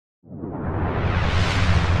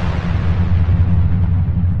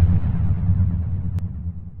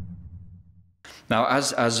Now,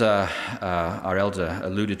 as our elder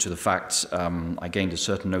alluded to the fact, I gained a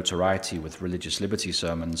certain notoriety with religious liberty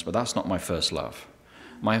sermons, but that's not my first love.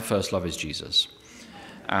 My first love is Jesus.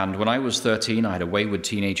 And when I was 13, I had a wayward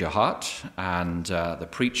teenager heart, and the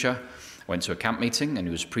preacher went to a camp meeting, and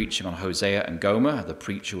he was preaching on Hosea and Gomer. The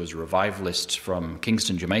preacher was a revivalist from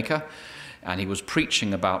Kingston, Jamaica, and he was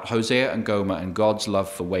preaching about Hosea and Gomer and God's love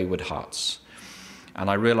for wayward hearts. And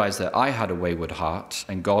I realized that I had a wayward heart,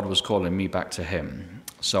 and God was calling me back to him.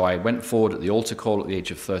 So I went forward at the altar call at the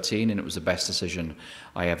age of 13, and it was the best decision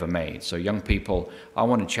I ever made. So young people, I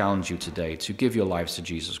want to challenge you today to give your lives to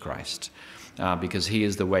Jesus Christ, because he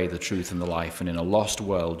is the way, the truth, and the life. And in a lost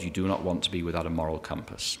world, you do not want to be without a moral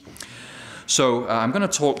compass. So I'm going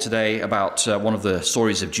to talk today about one of the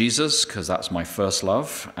stories of Jesus, because that's my first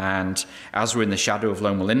love. And as we're in the shadow of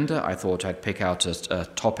Loma Linda, I thought I'd pick out a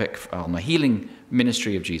topic on the healing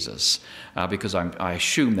ministry of Jesus, because I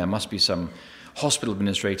assume there must be some hospital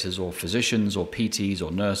administrators or physicians or PTs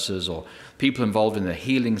or nurses or people involved in the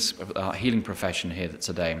healing profession here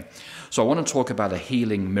today. So I want to talk about a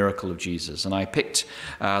healing miracle of Jesus. And I picked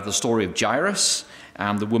the story of Jairus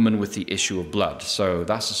and the woman with the issue of blood. So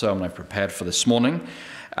that's the sermon I've prepared for this morning.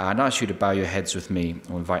 And I ask you to bow your heads with me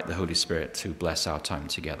and invite the Holy Spirit to bless our time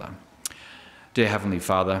together. Dear Heavenly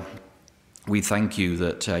Father, we thank you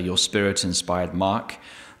that your Spirit inspired Mark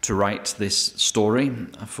to write this story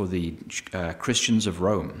for the Christians of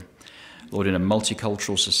Rome. Lord, in a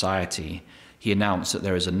multicultural society, he announced that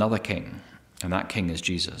there is another king, and that king is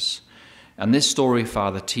Jesus. And this story,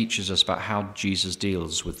 Father, teaches us about how Jesus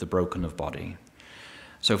deals with the broken of body.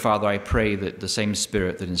 So, Father, I pray that the same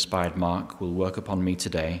Spirit that inspired Mark will work upon me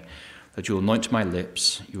today, that you will anoint my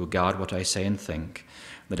lips, you will guard what I say and think,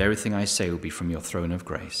 that everything I say will be from your throne of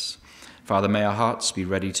grace. Father, may our hearts be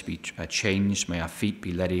ready to be changed, may our feet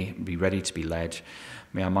be ready to be led,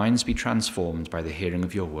 may our minds be transformed by the hearing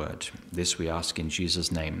of your word. This we ask in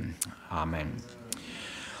Jesus' name. Amen.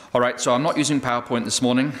 All right, so I'm not using PowerPoint this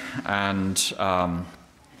morning, and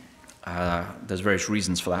there's various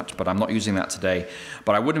reasons for that, but I'm not using that today.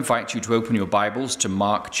 But I would invite you to open your Bibles to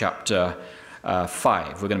Mark chapter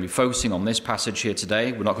 5. We're going to be focusing on this passage here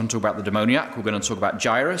today. We're not going to talk about the demoniac. We're going to talk about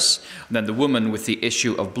Jairus, and then the woman with the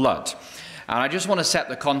issue of blood. And I just want to set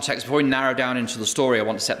the context. Before we narrow down into the story, I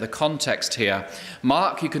want to set the context here.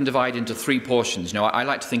 Mark, you can divide into three portions. You know, I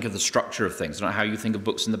like to think of the structure of things. I don't know how you think of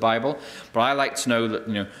books in the Bible, but I like to know that,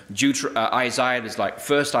 you know, Isaiah, there's like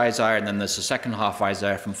first Isaiah, and then there's the second half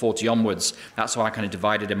Isaiah from 40 onwards. That's how I kind of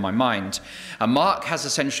divide it in my mind. And Mark has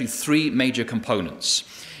essentially three major components.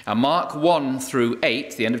 Mark 1 through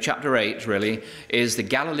 8, the end of chapter 8 really, is the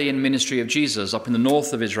Galilean ministry of Jesus up in the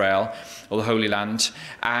north of Israel, or the Holy Land.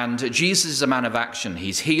 And Jesus is a man of action.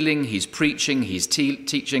 He's healing, he's preaching, he's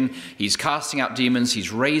teaching, he's casting out demons,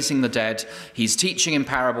 he's raising the dead, he's teaching in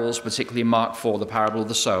parables, particularly in Mark 4, the parable of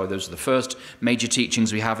the sower. Those are the first major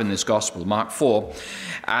teachings we have in this gospel, Mark 4.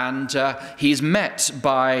 And he's met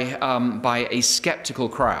by a skeptical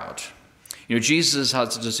crowd. You know, Jesus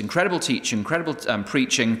has this incredible teaching, incredible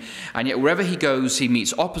preaching, and yet wherever he goes, he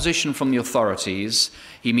meets opposition from the authorities.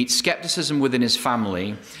 He meets skepticism within his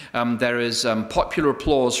family. There is popular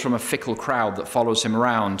applause from a fickle crowd that follows him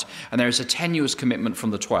around, and there is a tenuous commitment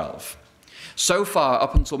from the 12. So far,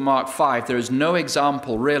 up until Mark 5, there is no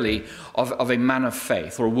example, really, of a man of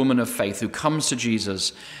faith or a woman of faith who comes to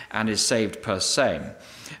Jesus and is saved per se.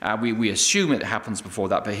 We assume it happens before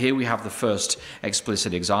that, but here we have the first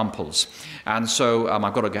explicit examples. And so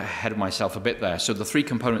I've got to get ahead of myself a bit there. So the three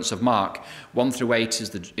components of Mark, 1 through 8, is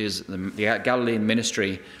the Galilean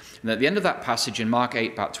ministry. And at the end of that passage in Mark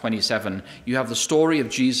 8, about 27, you have the story of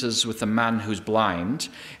Jesus with the man who's blind.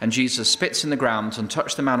 And Jesus spits in the ground and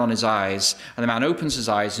touches the man on his eyes. And the man opens his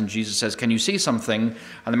eyes and Jesus says, "Can you see something?"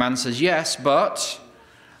 And the man says, "Yes, but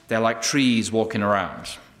they're like trees walking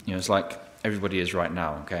around." You know, it's like everybody is right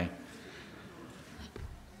now, okay?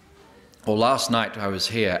 Or last night I was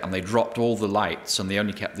here and they dropped all the lights and they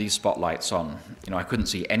only kept these spotlights on. You know, I couldn't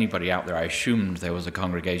see anybody out there. I assumed there was a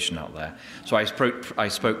congregation out there. So I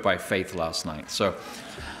spoke by faith last night. So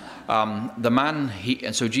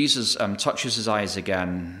so Jesus touches his eyes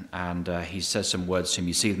again, and he says some words to him.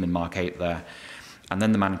 You see them in Mark 8 there. And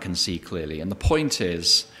then the man can see clearly. And the point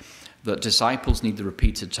is that disciples need the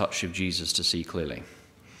repeated touch of Jesus to see clearly.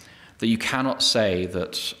 That you cannot say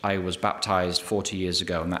that I was baptized 40 years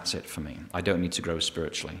ago and that's it for me. I don't need to grow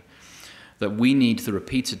spiritually. That we need the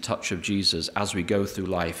repeated touch of Jesus as we go through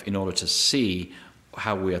life in order to see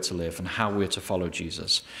how we are to live and how we are to follow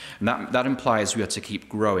Jesus. And that implies we are to keep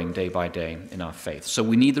growing day by day in our faith. So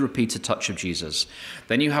we need the repeated touch of Jesus.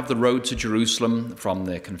 Then you have the road to Jerusalem from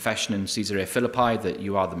the confession in Caesarea Philippi that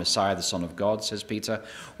you are the Messiah, the Son of God, says Peter,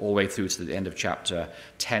 all the way through to the end of chapter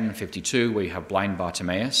 10:52, where you have blind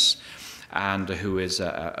Bartimaeus, and who is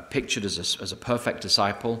pictured as a perfect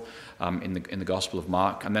disciple in the Gospel of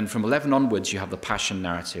Mark. And then from 11 onwards, you have the Passion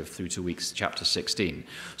narrative through to chapter 16.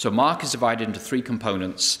 So Mark is divided into three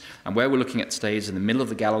components, and where we're looking at today is in the middle of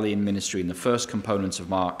the Galilean ministry, in the first component of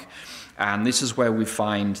Mark. And this is where we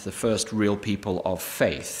find the first real people of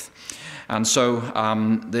faith. And so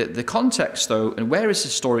the context, though, and where is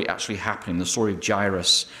this story actually happening, the story of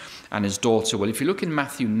Jairus and his daughter? Well, if you look in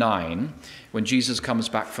Matthew 9, when Jesus comes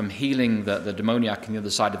back from healing the demoniac on the other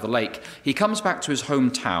side of the lake, he comes back to his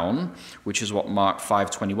hometown, which is what Mark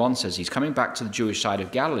 5:21 says. He's coming back to the Jewish side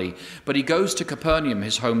of Galilee, but he goes to Capernaum,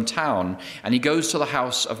 his hometown, and he goes to the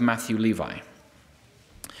house of Matthew Levi.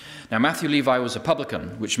 Now, Matthew Levi was a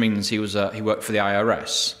publican, which means he worked for the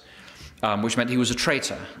IRS, which meant he was a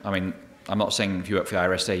traitor. I mean, I'm not saying if you work for the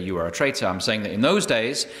IRS today you are a traitor. I'm saying that in those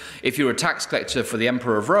days, if you were a tax collector for the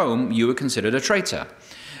Emperor of Rome, you were considered a traitor.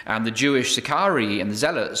 And the Jewish sicarii and the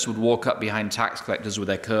zealots would walk up behind tax collectors with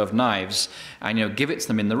their curved knives and give it to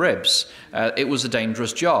them in the ribs. It was a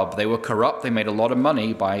dangerous job. They were corrupt. They made a lot of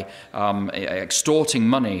money by extorting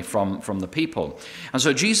money from the people. And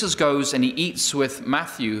so Jesus goes and he eats with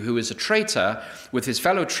Matthew, who is a traitor, with his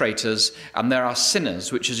fellow traitors, and there are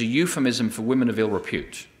sinners, which is a euphemism for women of ill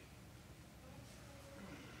repute.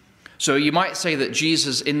 So you might say that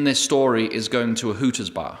Jesus in this story is going to a Hooters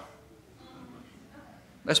bar.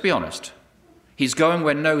 Let's be honest. He's going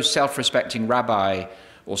where no self-respecting rabbi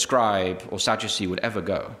or scribe or Sadducee would ever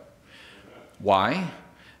go. Why?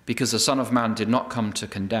 Because the Son of Man did not come to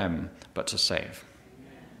condemn, but to save.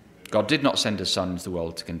 God did not send his Son into the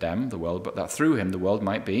world to condemn the world, but that through him the world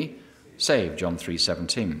might be saved, John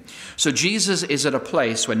 3:17. So Jesus is at a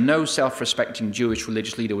place where no self-respecting Jewish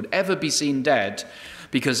religious leader would ever be seen dead,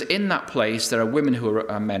 because in that place there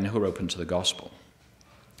are men who are open to the gospel.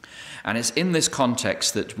 And it's in this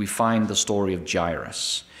context that we find the story of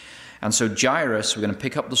Jairus. And so Jairus, we're going to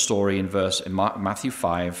pick up the story in Mark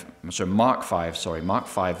 5,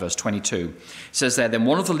 verse 22. It says there, "Then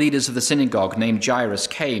one of the leaders of the synagogue named Jairus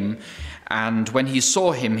came, and when he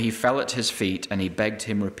saw him, he fell at his feet and he begged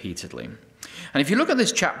him repeatedly." And if you look at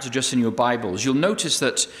this chapter just in your Bibles, you'll notice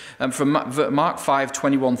that from Mark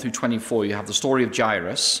 5:21 through 24, you have the story of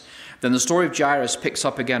Jairus. Then the story of Jairus picks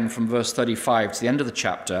up again from verse 35 to the end of the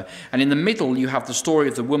chapter. And in the middle, you have the story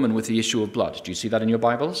of the woman with the issue of blood. Do you see that in your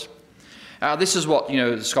Bibles? This is what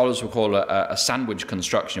the scholars will call a sandwich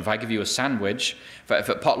construction. If I give you a sandwich, if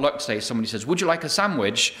at potluck today somebody says, "Would you like a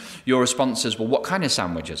sandwich?" your response is, "Well, what kind of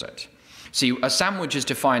sandwich is it?" See, a sandwich is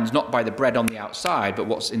defined not by the bread on the outside, but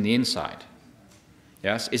what's in the inside.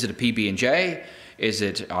 Yes? Is it a PB&J? Is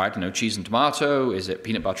it, cheese and tomato? Is it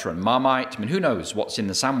peanut butter and Marmite? I mean, who knows what's in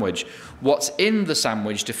the sandwich? What's in the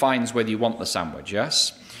sandwich defines whether you want the sandwich,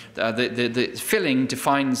 yes? The filling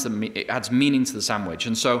defines, it adds meaning to the sandwich.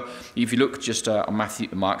 And so if you look just on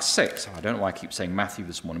Mark 6, I don't know why I keep saying Matthew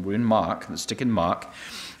this morning. We're in Mark. Let's stick in Mark.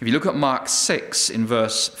 If you look at Mark 6 in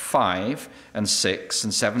verse 5 and 6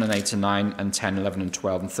 and 7 and 8 and 9 and 10, 11 and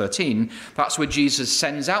 12 and 13, that's where Jesus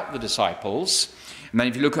sends out the disciples. And then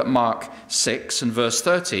if you look at Mark 6 and verse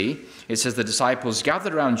 30, it says the disciples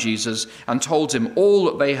gathered around Jesus and told him all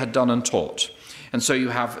that they had done and taught. And so you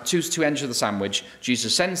have two ends of the sandwich.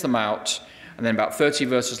 Jesus sends them out, and then about 30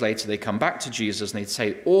 verses later, they come back to Jesus and they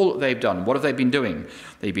say all that they've done. What have they been doing?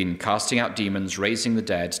 They've been casting out demons, raising the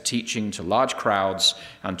dead, teaching to large crowds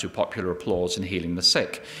and to popular applause and healing the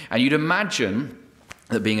sick. And you'd imagine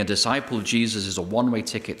that being a disciple of Jesus is a one-way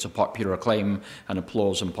ticket to popular acclaim and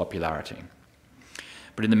applause and popularity.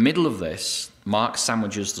 But in the middle of this, Mark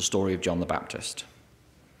sandwiches the story of John the Baptist,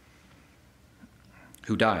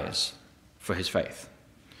 who dies for his faith.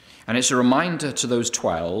 And it's a reminder to those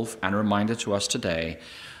 12 and a reminder to us today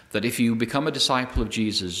that if you become a disciple of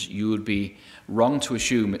Jesus, you would be wrong to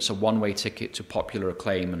assume it's a one-way ticket to popular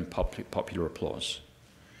acclaim and popular applause.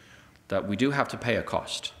 That we do have to pay a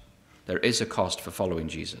cost. There is a cost for following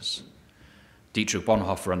Jesus. Dietrich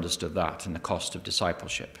Bonhoeffer understood that in The Cost of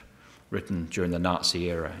Discipleship, written during the Nazi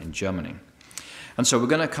era in Germany. And so we're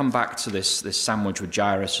going to come back to this sandwich with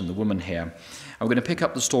Jairus and the woman here. And we're going to pick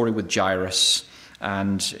up the story with Jairus.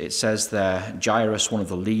 And it says there, Jairus, one of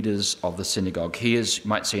the leaders of the synagogue. He is, you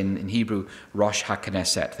might say in Hebrew, Rosh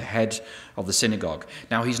HaKnesset, the head of the synagogue.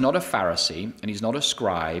 Now, he's not a Pharisee, and he's not a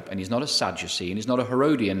scribe, and he's not a Sadducee, and he's not a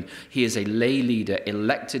Herodian. He is a lay leader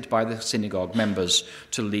elected by the synagogue members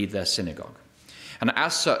to lead their synagogue. And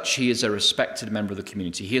as such, he is a respected member of the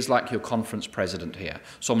community. He is like your conference president here,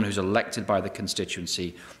 someone who's elected by the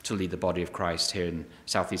constituency to lead the body of Christ here in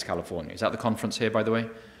Southeast California. Is that the conference here, by the way?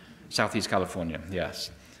 Southeast California,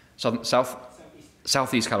 yes.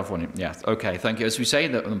 Southeast California, yes. Okay, thank you. As we say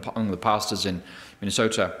among the pastors in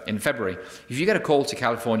Minnesota in February, if you get a call to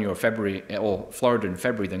California or Florida in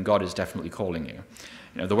February, then God is definitely calling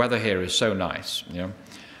you. The weather here is so nice.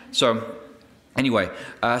 So anyway,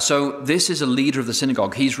 so this is a leader of the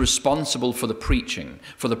synagogue. He's responsible for the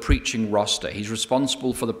preaching roster. He's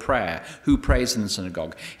responsible for the prayer, who prays in the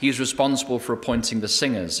synagogue. He's responsible for appointing the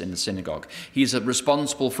singers in the synagogue. He's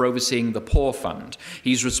responsible for overseeing the poor fund.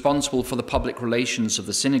 He's responsible for the public relations of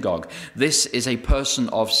the synagogue. This is a person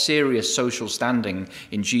of serious social standing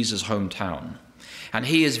in Jesus' hometown. And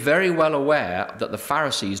he is very well aware that the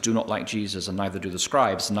Pharisees do not like Jesus, and neither do the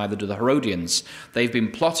scribes, and neither do the Herodians. They've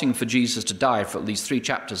been plotting for Jesus to die for at least 3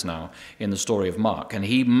 chapters now in the story of Mark. And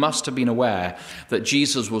he must have been aware that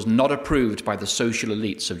Jesus was not approved by the social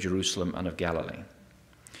elites of Jerusalem and of Galilee.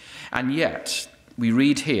 And yet, we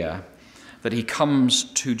read here that he comes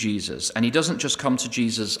to Jesus. And he doesn't just come to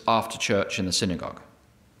Jesus after church in the synagogue.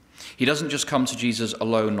 He doesn't just come to Jesus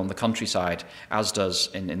alone on the countryside, as does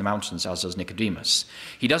in the mountains, as does Nicodemus.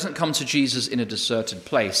 He doesn't come to Jesus in a deserted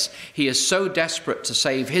place. He is so desperate to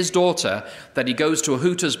save his daughter that he goes to a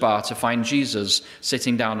Hooters bar to find Jesus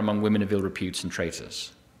sitting down among women of ill repute and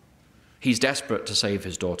traitors. He's desperate to save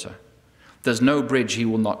his daughter. There's no bridge he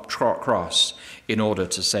will not cross in order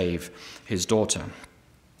to save his daughter.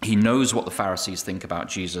 He knows what the Pharisees think about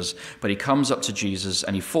Jesus, but he comes up to Jesus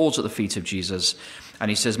and he falls at the feet of Jesus and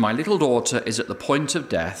he says, "My little daughter is at the point of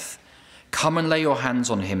death. Come and lay your hands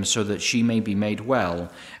on him so that she may be made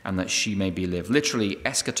well and that she may be live." Literally,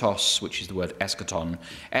 eschatos, which is the word eschaton,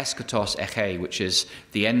 eschatos eche, which is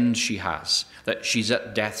the end she has, that she's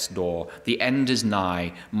at death's door. The end is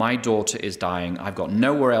nigh. My daughter is dying. I've got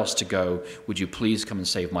nowhere else to go. Would you please come and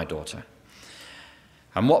save my daughter?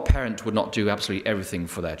 And what parent would not do absolutely everything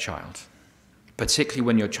for their child, particularly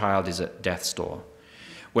when your child is at death's door?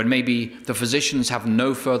 When maybe the physicians have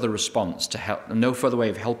no further response to help, no further way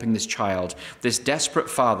of helping this child, this desperate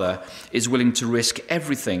father is willing to risk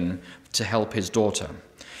everything to help his daughter.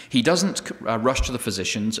 He doesn't rush to the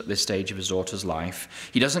physicians at this stage of his daughter's life.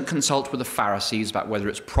 He doesn't consult with the Pharisees about whether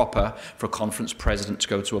it's proper for a conference president to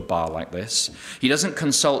go to a bar like this. He doesn't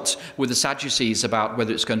consult with the Sadducees about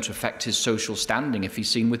whether it's going to affect his social standing if he's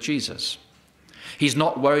seen with Jesus. He's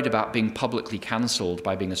not worried about being publicly cancelled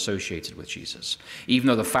by being associated with Jesus. Even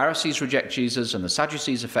though the Pharisees reject Jesus and the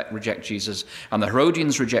Sadducees reject Jesus and the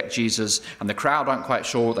Herodians reject Jesus and the crowd aren't quite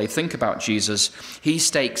sure what they think about Jesus, he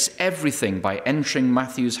stakes everything by entering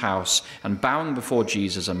Matthew's house and bowing before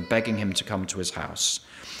Jesus and begging him to come to his house.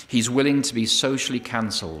 He's willing to be socially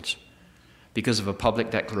cancelled because of a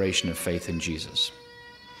public declaration of faith in Jesus.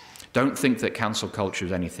 Don't think that cancel culture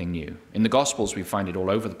is anything new. In the Gospels, we find it all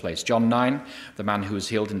over the place. John 9, the man who was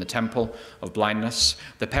healed in the temple of blindness,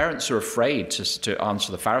 the parents are afraid to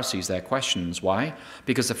answer the Pharisees their questions. Why?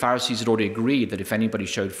 Because the Pharisees had already agreed that if anybody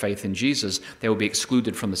showed faith in Jesus, they would be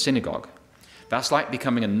excluded from the synagogue. That's like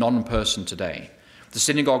becoming a non-person today. The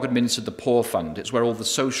synagogue administered the poor fund. It's where all the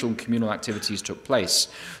social and communal activities took place.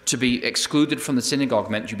 To be excluded from the synagogue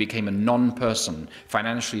meant you became a non-person,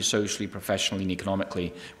 financially, socially, professionally, and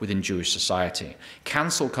economically within Jewish society.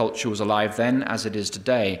 Cancel culture was alive then as it is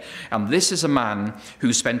today. And this is a man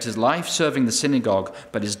who spent his life serving the synagogue,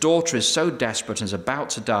 but his daughter is so desperate and is about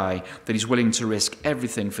to die that he's willing to risk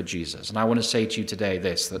everything for Jesus. And I want to say to you today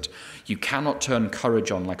this, that you cannot turn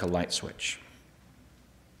courage on like a light switch.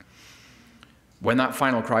 When that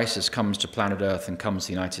final crisis comes to planet Earth and comes to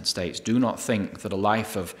the United States, do not think that a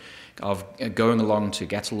life of going along to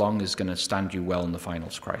get along is going to stand you well in the final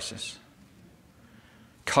crisis.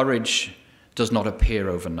 Courage does not appear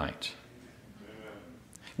overnight.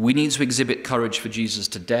 We need to exhibit courage for Jesus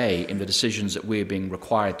today in the decisions that we're being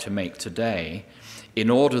required to make today, in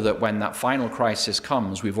order that when that final crisis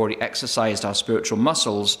comes, we've already exercised our spiritual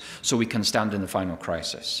muscles so we can stand in the final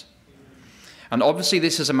crisis. And obviously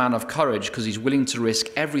this is a man of courage because he's willing to risk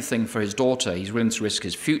everything for his daughter. He's willing to risk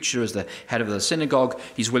his future as the head of the synagogue.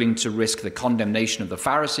 He's willing to risk the condemnation of the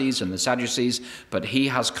Pharisees and the Sadducees, but he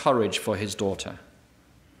has courage for his daughter.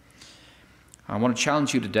 I want to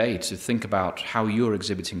challenge you today to think about how you're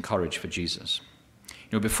exhibiting courage for Jesus.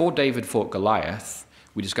 Before David fought Goliath,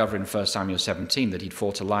 we discover in 1 Samuel 17 that he'd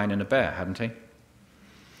fought a lion and a bear, hadn't he?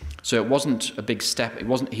 So it wasn't a big step.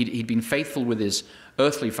 He'd been faithful with his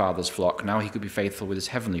earthly father's flock. Now he could be faithful with his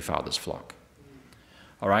heavenly father's flock.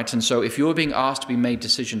 All right? And so if you're being asked to be made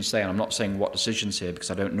decisions today, and I'm not saying what decisions here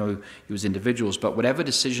because I don't know you as individuals, but whatever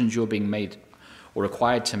decisions you're being made or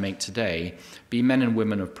required to make today, be men and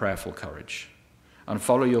women of prayerful courage and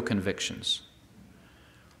follow your convictions.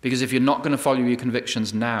 Because if you're not going to follow your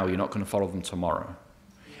convictions now, you're not going to follow them tomorrow.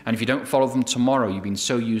 And if you don't follow them tomorrow, you've been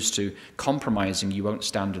so used to compromising, you won't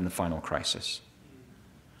stand in the final crisis.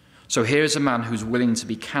 So here's a man who's willing to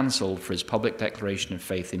be cancelled for his public declaration of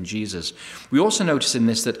faith in Jesus. We also notice in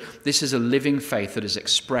this that this is a living faith that is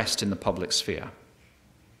expressed in the public sphere.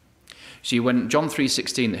 See, when John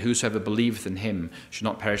 3:16, that whosoever believeth in him should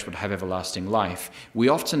not perish but have everlasting life, we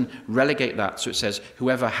often relegate that so it says,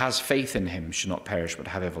 whoever has faith in him should not perish but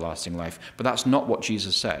have everlasting life. But that's not what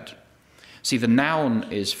Jesus said. See, the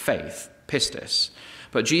noun is faith, pistis,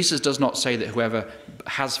 but Jesus does not say that whoever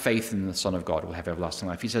has faith in the Son of God will have everlasting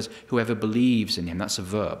life. He says whoever believes in him. That's a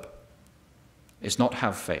verb. It's not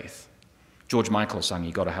have faith. George Michael sang,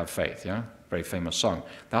 "You got to have faith," yeah? Very famous song.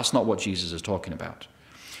 That's not what Jesus is talking about.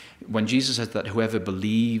 When Jesus says that whoever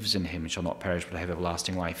believes in him shall not perish but have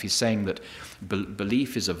everlasting life, he's saying that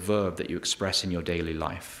belief is a verb that you express in your daily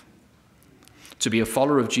life. To be a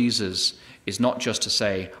follower of Jesus is not just to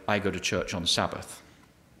say, I go to church on Sabbath.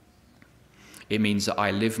 It means that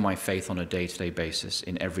I live my faith on a day-to-day basis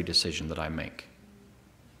in every decision that I make.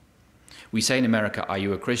 We say in America, are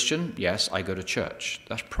you a Christian? Yes, I go to church.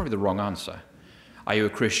 That's probably the wrong answer. Are you a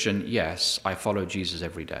Christian? Yes, I follow Jesus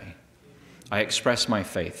every day. I express my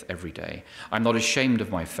faith every day. I'm not ashamed of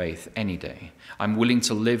my faith any day. I'm willing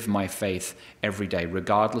to live my faith every day,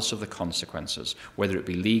 regardless of the consequences, whether it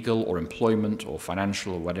be legal or employment or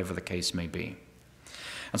financial or whatever the case may be.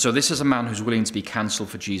 And so this is a man who's willing to be cancelled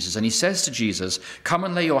for Jesus. And he says to Jesus, come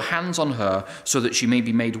and lay your hands on her so that she may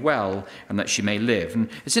be made well and that she may live. And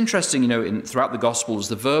it's interesting, throughout the Gospels,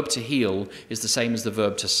 the verb to heal is the same as the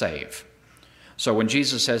verb to save. So when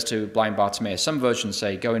Jesus says to blind Bartimaeus, some versions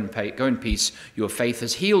say, go in peace, your faith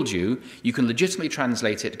has healed you. You can legitimately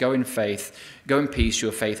translate it, go in peace,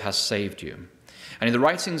 your faith has saved you. And in the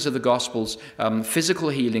writings of the Gospels, physical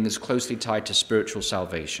healing is closely tied to spiritual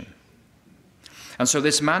salvation. And so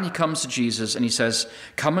this man, he comes to Jesus and he says,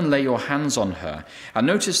 come and lay your hands on her. And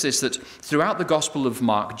notice this, that throughout the Gospel of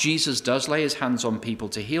Mark, Jesus does lay his hands on people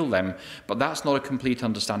to heal them, but that's not a complete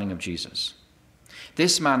understanding of Jesus.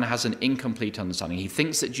 This man has an incomplete understanding. He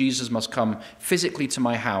thinks that Jesus must come physically to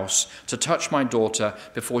my house to touch my daughter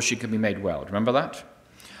before she can be made well. Remember that?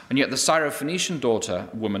 And yet the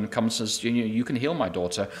Syrophoenician woman comes and says, you can heal my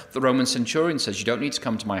daughter. The Roman centurion says, you don't need to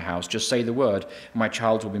come to my house. Just say the word, and my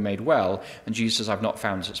child will be made well. And Jesus says, I've not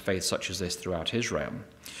found such faith such as this throughout Israel.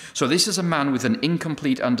 So this is a man with an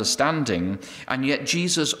incomplete understanding, and yet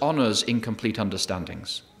Jesus honors incomplete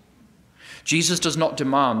understandings. Jesus does not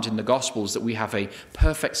demand in the Gospels that we have a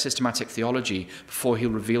perfect systematic theology before he'll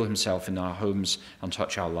reveal himself in our homes and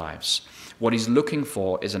touch our lives. What he's looking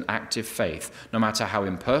for is an active faith, no matter how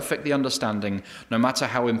imperfect the understanding, no matter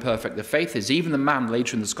how imperfect the faith is. Even the man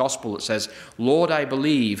later in this Gospel that says, Lord, I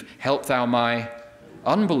believe, help thou my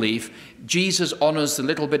unbelief, Jesus honors the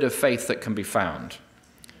little bit of faith that can be found.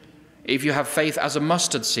 If you have faith as a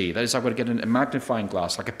mustard seed, that is, I've got to get a magnifying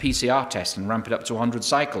glass, like a PCR test, and ramp it up to 100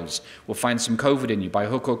 cycles, we'll find some COVID in you by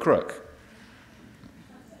hook or crook.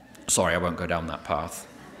 Sorry, I won't go down that path.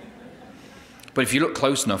 But if you look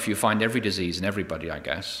close enough, you find every disease in everybody, I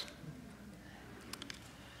guess.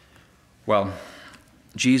 Well,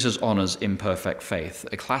 Jesus honors imperfect faith.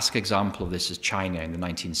 A classic example of this is China in the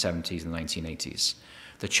 1970s and 1980s.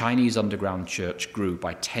 The Chinese underground church grew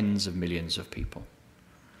by tens of millions of people.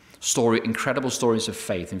 Incredible stories of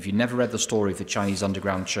faith. And if you've never read the story of the Chinese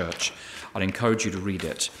underground church, I'd encourage you to read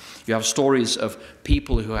it. You have stories of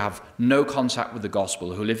people who have no contact with the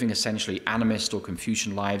gospel, who are living essentially animist or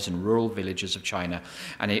Confucian lives in rural villages of China,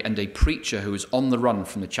 and a preacher who is on the run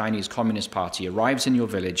from the Chinese Communist Party arrives in your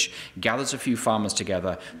village, gathers a few farmers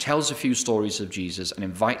together, tells a few stories of Jesus, and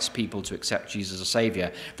invites people to accept Jesus as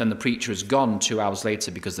Savior. Then the preacher is gone 2 hours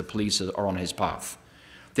later because the police are on his path.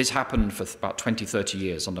 This happened for about 20, 30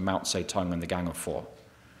 years under Mao Zedong and the Gang of Four.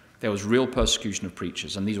 There was real persecution of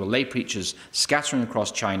preachers, and these were lay preachers scattering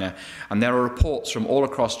across China. And there are reports from all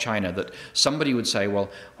across China that somebody would say,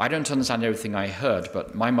 well, I don't understand everything I heard,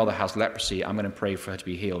 but my mother has leprosy, I'm going to pray for her to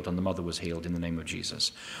be healed, and the mother was healed in the name of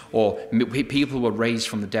Jesus. Or people were raised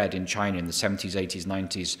from the dead in China in the 70s, 80s,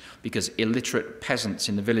 90s, because illiterate peasants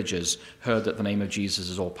in the villages heard that the name of Jesus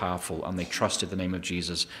is all-powerful, and they trusted the name of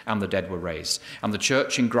Jesus, and the dead were raised. And the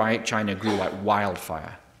church in China grew like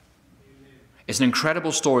wildfire. It's an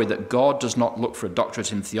incredible story that God does not look for a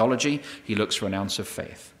doctorate in theology, he looks for an ounce of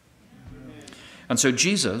faith. And so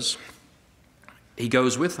Jesus, he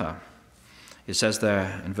goes with her. It says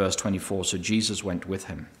there in verse 24, so Jesus went with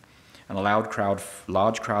him, and a large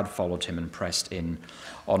crowd followed him and pressed in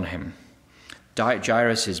on him.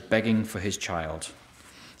 Jairus is begging for his child.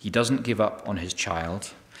 He doesn't give up on his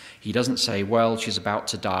child. He doesn't say, well, she's about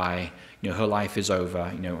to die, her life is over,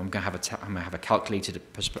 I'm going to have a calculated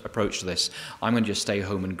approach to this. I'm going to just stay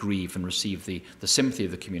home and grieve and receive the sympathy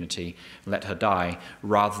of the community and let her die,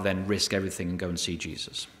 rather than risk everything and go and see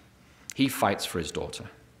Jesus. He fights for his daughter.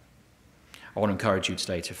 I want to encourage you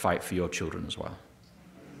today to fight for your children as well.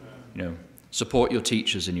 Support your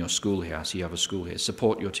teachers in your school here. I see you have a school here.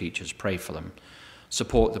 Support your teachers. Pray for them.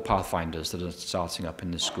 Support the pathfinders that are starting up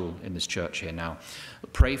in this school, in this church here now.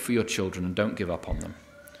 Pray for your children and don't give up on them.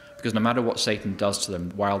 Because no matter what Satan does to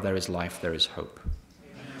them, while there is life, there is hope.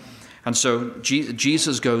 And so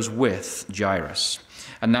Jesus goes with Jairus.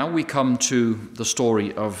 And now we come to the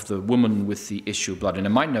story of the woman with the issue of blood. And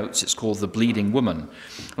in my notes, it's called the bleeding woman.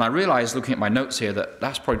 And I realized, looking at my notes here, that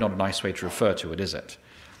that's probably not a nice way to refer to it, is it?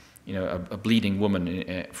 A bleeding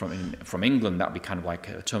woman from England, that would be kind of like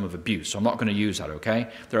a term of abuse. So I'm not going to use that, okay?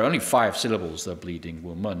 There are only 5 syllables, the bleeding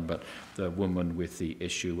woman, but the woman with the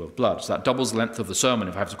issue of blood. So that doubles the length of the sermon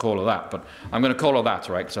if I have to call her that. But I'm going to call her that,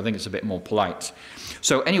 all right, because I think it's a bit more polite.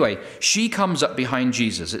 So anyway, she comes up behind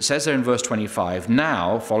Jesus. It says there in verse 25,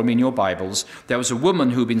 now, follow me in your Bibles, there was a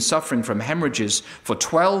woman who had been suffering from hemorrhages for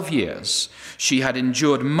 12 years. She had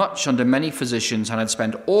endured much under many physicians and had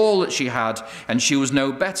spent all that she had, and she was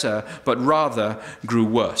no better, but rather grew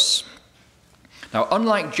worse. Now,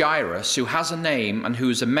 unlike Jairus, who has a name and who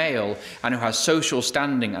is a male and who has social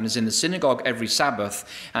standing and is in the synagogue every Sabbath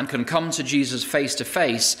and can come to Jesus face to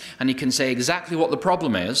face and he can say exactly what the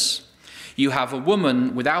problem is, you have a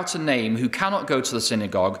woman without a name who cannot go to the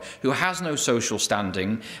synagogue, who has no social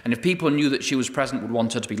standing, and if people knew that she was present would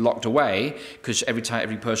want her to be locked away because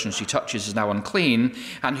every person she touches is now unclean,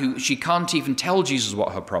 and who she can't even tell Jesus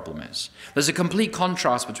what her problem is. There's a complete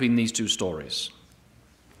contrast between these two stories.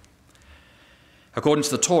 According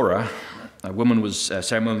to the Torah, a woman was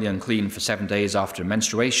ceremonially unclean for 7 days after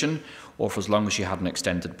menstruation, or for as long as she had an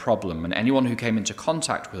extended problem. And anyone who came into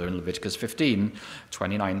contact with her in Leviticus 15,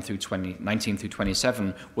 19 through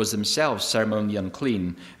 27, was themselves ceremonially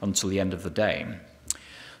unclean until the end of the day.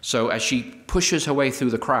 So as she pushes her way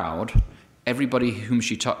through the crowd, everybody whom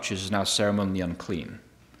she touches is now ceremonially unclean.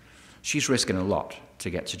 She's risking a lot to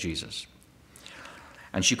get to Jesus.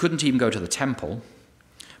 And she couldn't even go to the temple.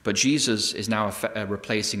 But Jesus is now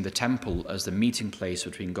replacing the temple as the meeting place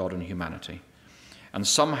between God and humanity. And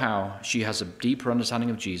somehow she has a deeper understanding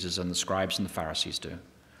of Jesus than the scribes and the Pharisees do.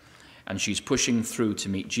 And she's pushing through to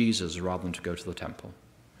meet Jesus rather than to go to the temple.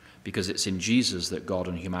 Because it's in Jesus that God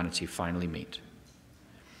and humanity finally meet.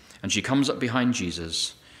 And she comes up behind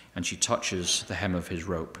Jesus and she touches the hem of his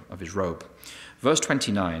robe. Verse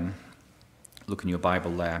 29, look in your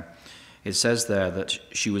Bible there. It says there that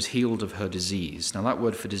she was healed of her disease. Now that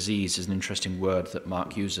word for disease is an interesting word that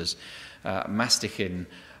Mark uses. Mastichin.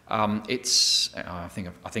 I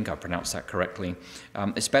think I pronounced that correctly.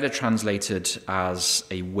 It's better translated as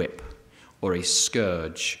a whip or a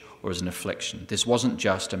scourge or as an affliction. This wasn't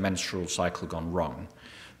just a menstrual cycle gone wrong.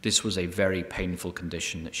 This was a very painful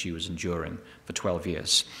condition that she was enduring for 12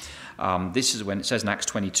 years. This is when it says in Acts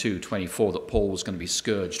 22:24 that Paul was going to be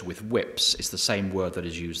scourged with whips. It's the same word that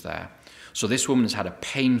is used there. So this woman has had a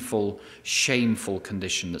painful, shameful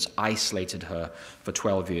condition that's isolated her for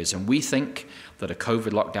 12 years. And we think that a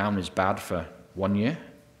COVID lockdown is bad for 1 year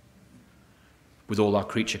with all our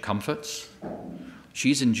creature comforts.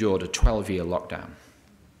 She's endured a 12-year lockdown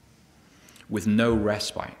with no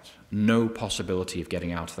respite, no possibility of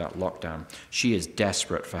getting out of that lockdown. She is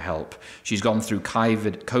desperate for help. She's gone through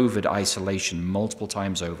COVID isolation multiple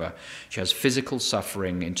times over. She has physical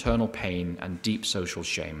suffering, internal pain, and deep social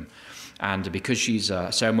shame. And because she's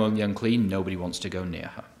ceremonially unclean, nobody wants to go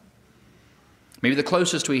near her. Maybe the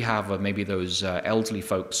closest we have are maybe those elderly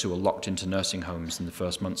folks who were locked into nursing homes in the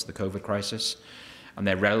first months of the COVID crisis, and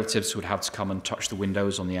their relatives would have to come and touch the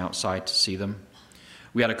windows on the outside to see them.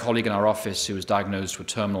 We had a colleague in our office who was diagnosed with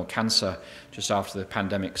terminal cancer just after the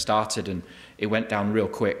pandemic started, and it went down real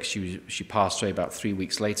quick. She passed away about 3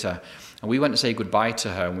 weeks later, and we went to say goodbye to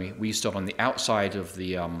her, and we stood on the outside of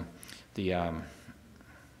the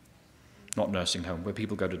not nursing home, where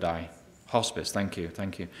people go to die. Hospice, thank you.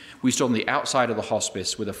 We stood on the outside of the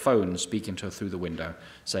hospice with a phone speaking to her through the window,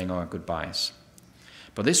 saying our goodbyes.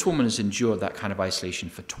 But this woman has endured that kind of isolation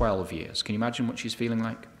for 12 years. Can you imagine what she's feeling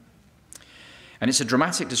like? And it's a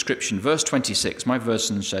dramatic description. Verse 26, my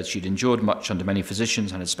version says she'd endured much under many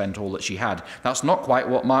physicians and had spent all that she had. That's not quite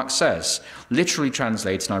what Mark says. Literally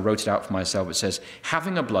translates, and I wrote it out for myself, it says,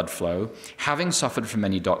 having a blood flow, having suffered from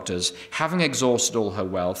many doctors, having exhausted all her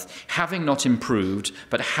wealth, having not improved,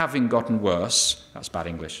 but having gotten worse. That's bad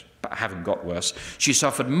English. but having got worse. She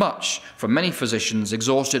suffered much from many physicians,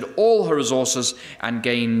 exhausted all her resources, and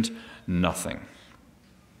gained nothing.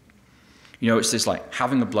 You know, it's this like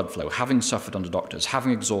having a blood flow, having suffered under doctors,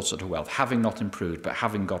 having exhausted her wealth, having not improved, but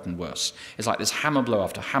having gotten worse. It's like this hammer blow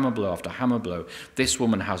after hammer blow after hammer blow. This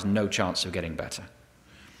woman has no chance of getting better.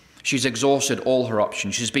 She's exhausted all her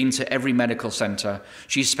options. She's been to every medical center.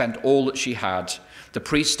 She's spent all that she had. The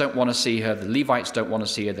priests don't want to see her. The Levites don't want to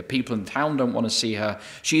see her. The people in town don't want to see her.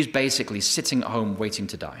 She's basically sitting at home waiting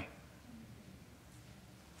to die.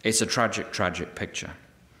 It's a tragic, tragic picture.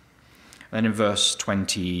 Then in verse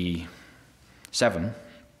 27,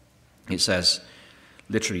 it says,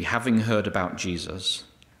 literally, having heard about Jesus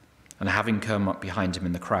and having come up behind him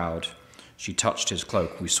in the crowd, she touched his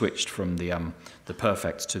cloak. We switched from the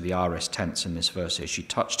perfect to the aorist tense in this verse here. She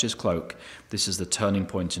touched his cloak. This is the turning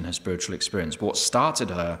point in her spiritual experience. But what started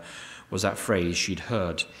her was that phrase she'd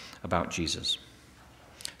heard about Jesus.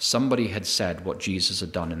 Somebody had said what Jesus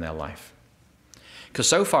had done in their life. Because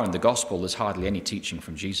so far in the gospel, there's hardly any teaching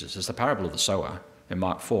from Jesus. There's the parable of the sower in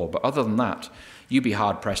Mark 4. But other than that, you'd be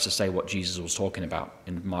hard-pressed to say what Jesus was talking about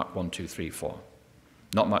in Mark 1, 2, 3, 4.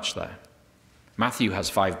 Not much there. Matthew has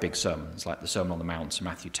 5 big sermons, like the Sermon on the Mount,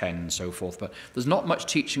 Matthew 10, and so forth. But there's not much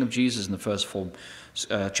teaching of Jesus in the first 4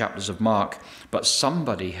 chapters of Mark. But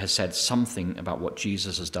somebody has said something about what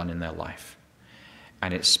Jesus has done in their life.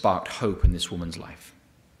 And it sparked hope in this woman's life.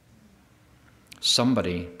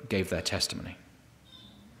 Somebody gave their testimony.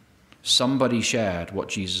 Somebody shared what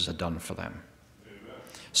Jesus had done for them.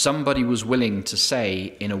 Somebody was willing to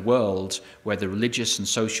say, in a world where the religious and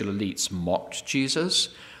social elites mocked Jesus,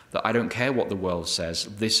 that I don't care what the world says,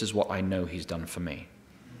 this is what I know he's done for me.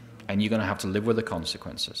 And you're going to have to live with the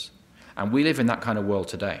consequences. And we live in that kind of world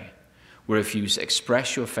today, where if you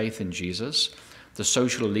express your faith in Jesus, the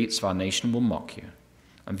social elites of our nation will mock you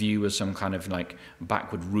and view you as some kind of like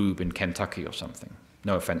backward rube in Kentucky or something.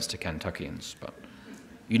 No offense to Kentuckians, but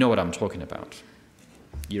you know what I'm talking about.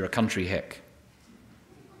 You're a country hick.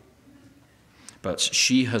 But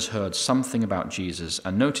she has heard something about Jesus.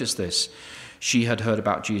 And notice this, she had heard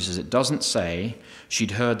about Jesus. It doesn't say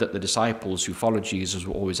she'd heard that the disciples who followed Jesus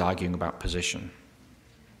were always arguing about position.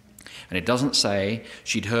 And it doesn't say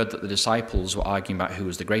she'd heard that the disciples were arguing about who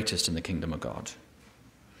was the greatest in the kingdom of God.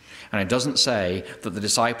 And it doesn't say that the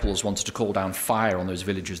disciples wanted to call down fire on those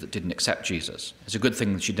villagers that didn't accept Jesus. It's a good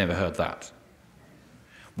thing that she'd never heard that.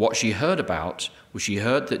 What she heard about was she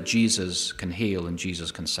heard that Jesus can heal and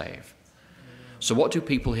Jesus can save. So what do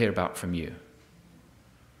people hear about from you?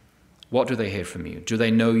 What do they hear from you? Do they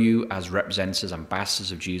know you as representatives,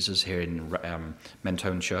 ambassadors of Jesus here in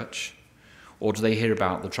Mentone Church? Or do they hear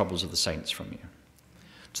about the troubles of the saints from you?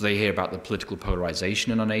 Do they hear about the political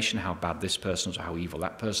polarization in our nation, how bad this person is or how evil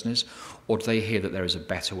that person is? Or do they hear that there is a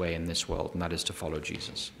better way in this world, and that is to follow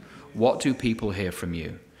Jesus? What do people hear from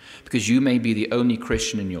you? Because you may be the only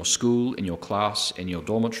Christian in your school, in your class, in your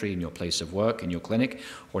dormitory, in your place of work, in your clinic,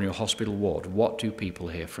 or in your hospital ward. What do people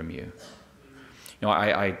hear from you? You know,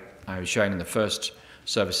 I was sharing in the first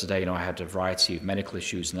service today, I had a variety of medical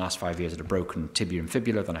issues in the last 5 years. I had a broken tibia and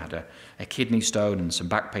fibula, then I had a kidney stone and some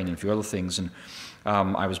back pain and a few other things. And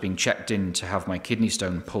I was being checked in to have my kidney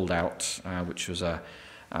stone pulled out, which was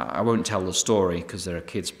I won't tell the story because there are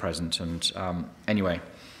kids present. And anyway,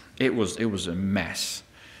 it was a mess.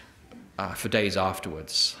 For days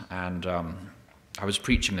afterwards, and I was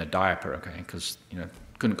preaching in a diaper, okay, because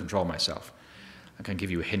couldn't control myself. I can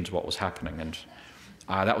give you a hint of what was happening, and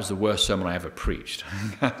that was the worst sermon I ever preached,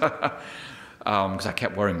 because I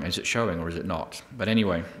kept worrying, is it showing or is it not? But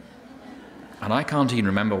anyway, and I can't even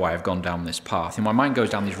remember why I've gone down this path. My mind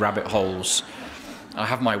goes down these rabbit holes. I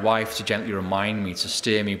have my wife to gently remind me, to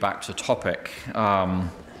steer me back to the topic. Now,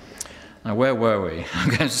 where were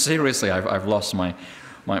we? Seriously, I've lost my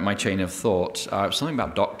chain of thought. Something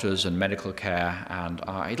about doctors and medical care, and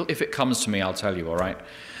if it comes to me, I'll tell you, all right?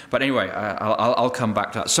 But anyway, I'll come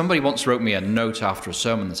back to that. Somebody once wrote me a note after a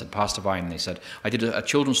sermon that said, Pastor Vine, they said, I did a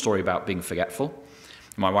children's story about being forgetful.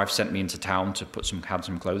 My wife sent me into town to had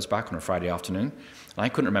some clothes back on a Friday afternoon, and I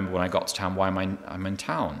couldn't remember when I got to town why I'm in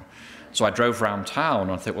town. So I drove around town,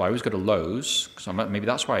 and I thought, well, I always go to Lowe's, because maybe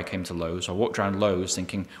that's why I came to Lowe's. I walked around Lowe's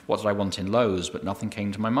thinking, what did I want in Lowe's? But nothing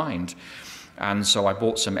came to my mind. And so I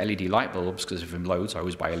bought some LED light bulbs, because if I'm Lowe's, I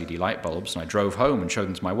always buy LED light bulbs. And I drove home and showed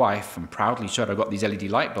them to my wife, and proudly showed I got these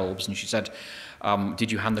LED light bulbs. And she said,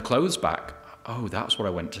 did you hand the clothes back? Oh, that's what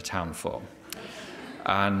I went to town for.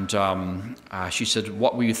 And she said,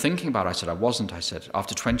 what were you thinking about? I said, I wasn't. I said,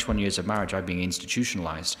 after 21 years of marriage, I've been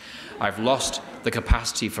institutionalized. I've lost the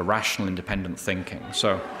capacity for rational, independent thinking.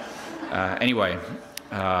 So anyway,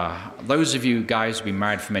 those of you guys who've been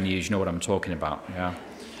married for many years, you know what I'm talking about. Yeah.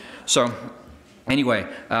 So, anyway,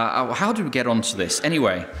 how did we get onto this?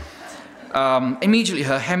 Anyway, immediately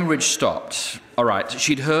her hemorrhage stopped. All right,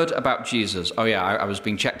 she'd heard about Jesus. Oh yeah, I was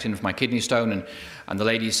being checked in for my kidney stone, and the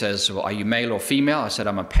lady says, well, are you male or female? I said,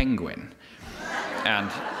 I'm a penguin. And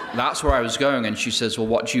that's where I was going, and she says, well,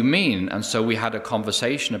 what do you mean? And so we had a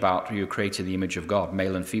conversation about you created the image of God,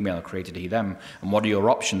 male and female created he, them, and what are your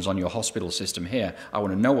options on your hospital system here? I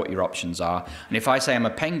want to know what your options are, and if I say I'm a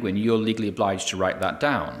penguin, you're legally obliged to write that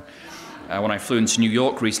down. When I flew into New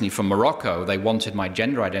York recently from Morocco, they wanted my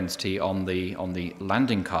gender identity on the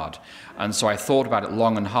landing card, and so I thought about it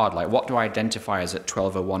long and hard, like what do I identify as at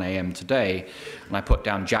 12:01 a.m. today? And I put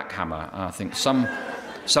down jackhammer, and I think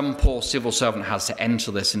some poor civil servant has to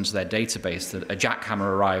enter this into their database that a jackhammer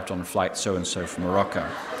arrived on flight so-and-so from Morocco.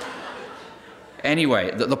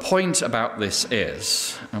 Anyway, the point about this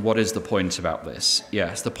is, and what is the point about this?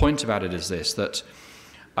 Yes, the point about it is this, that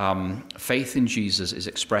faith in Jesus is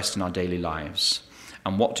expressed in our daily lives.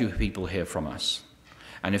 And what do people hear from us?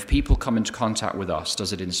 And if people come into contact with us,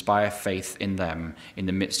 does it inspire faith in them in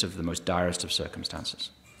the midst of the most direst of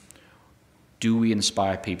circumstances? Do we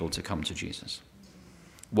inspire people to come to Jesus?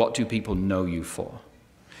 What do people know you for?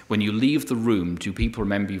 When you leave the room, do people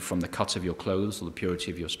remember you from the cut of your clothes or the purity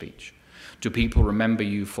of your speech? Do people remember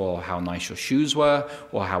you for how nice your shoes were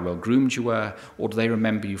or how well groomed you were? Or do they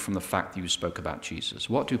remember you from the fact that you spoke about Jesus?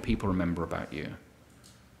 What do people remember about you?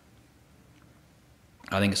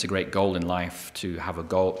 I think it's a great goal in life to have a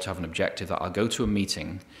goal, to have an objective that I'll go to a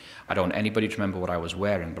meeting. I don't want anybody to remember what I was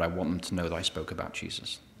wearing, but I want them to know that I spoke about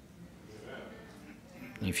Jesus.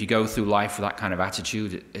 If you go through life with that kind of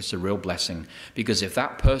attitude, it's a real blessing. Because if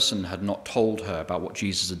that person had not told her about what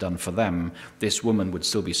Jesus had done for them, this woman would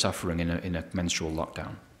still be suffering in a menstrual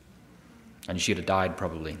lockdown. And she'd have died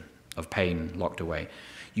probably of pain, locked away.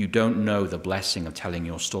 You don't know the blessing of telling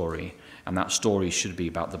your story. And that story should be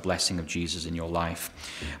about the blessing of Jesus in your life.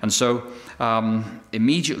 And so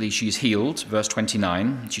immediately she's healed, verse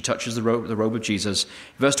 29. She touches the robe of Jesus.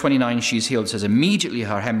 Verse 29, she's healed. It says, immediately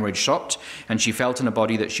her hemorrhage stopped, and she felt in her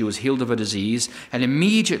body that she was healed of her disease. And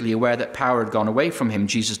immediately aware that power had gone away from him,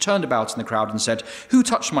 Jesus turned about in the crowd and said, who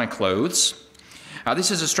touched my clothes?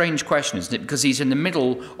 This is a strange question, isn't it? Because he's in the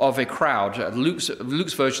middle of a crowd.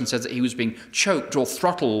 Luke's version says that he was being choked or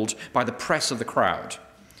throttled by the press of the crowd.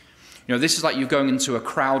 You know, this is like you going into a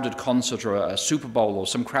crowded concert or a Super Bowl or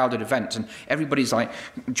some crowded event, and everybody's like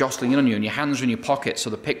jostling in on you, and your hands are in your pockets so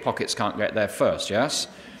the pickpockets can't get there first, yes?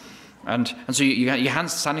 And so your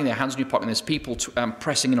hands standing there, hands in your pocket, and there's people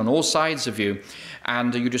pressing in on all sides of you,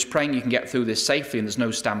 and you're just praying you can get through this safely and there's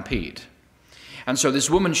no stampede. And so this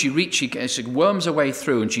woman, she worms her way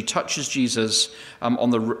through, and she touches Jesus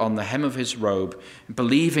on the hem of his robe,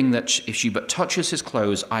 believing that if she but touches his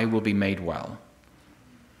clothes, I will be made well.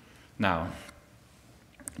 Now,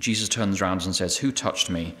 Jesus turns around and says, who touched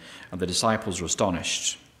me? And the disciples are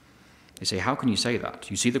astonished. They say, how can you say that?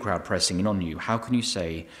 You see the crowd pressing in on you. How can you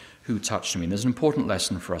say, who touched me? And there's an important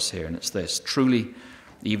lesson for us here, and it's this. Truly,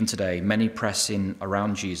 even today, many press in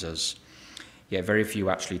around Jesus, yet very few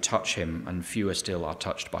actually touch him, and fewer still are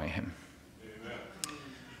touched by him. Amen.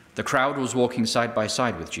 The crowd was walking side by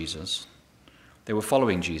side with Jesus. They were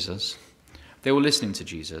following Jesus. They were listening to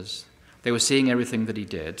Jesus. They were seeing everything that he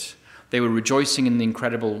did. They were rejoicing in the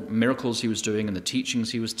incredible miracles he was doing and the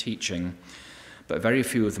teachings he was teaching, but very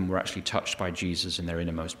few of them were actually touched by Jesus in their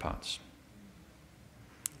innermost parts.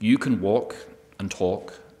 You can walk and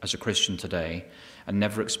talk as a Christian today and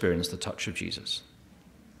never experience the touch of Jesus.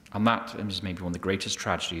 And that is maybe one of the greatest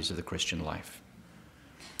tragedies of the Christian life.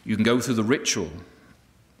 You can go through the ritual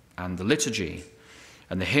and the liturgy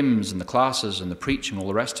and the hymns and the classes and the preaching and all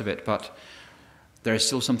the rest of it, but there is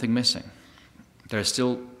still something missing. There is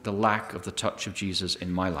still the lack of the touch of Jesus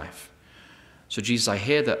in my life. So Jesus, I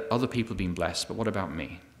hear that other people have been blessed, but what about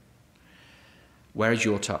me? Where is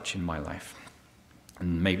your touch in my life?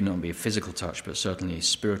 And maybe not be a physical touch, but certainly a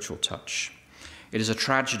spiritual touch. It is a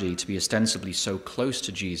tragedy to be ostensibly so close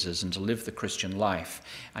to Jesus and to live the Christian life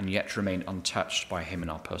and yet remain untouched by him in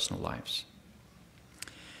our personal lives.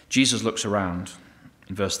 Jesus looks around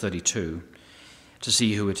in verse 32 to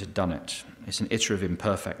see who had done it. It's an iterative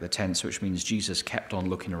imperfect, the tense, which means Jesus kept on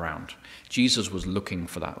looking around. Jesus was looking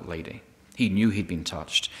for that lady. He knew he'd been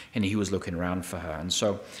touched, and he was looking around for her. And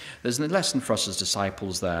so there's a lesson for us as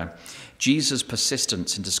disciples there. Jesus'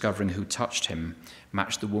 persistence in discovering who touched him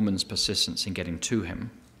matched the woman's persistence in getting to him.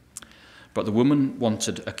 But the woman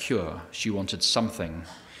wanted a cure. She wanted something,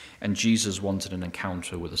 and Jesus wanted an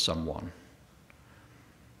encounter with a someone.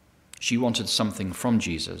 She wanted something from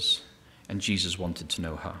Jesus, and Jesus wanted to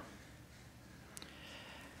know her.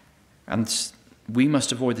 And We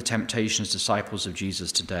must avoid the temptation as disciples of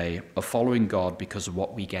Jesus today of following God because of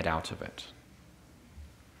what we get out of it.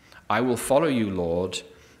 I will follow you, Lord,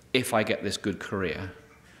 if I get this good career.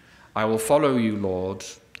 I will follow you, Lord,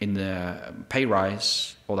 in the pay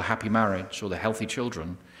rise or the happy marriage or the healthy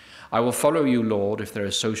children. I will follow you, Lord, if there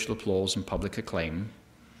is social applause and public acclaim.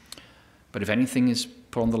 But if anything is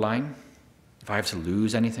put on the line, if I have to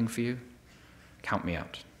lose anything for you, count me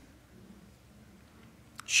out.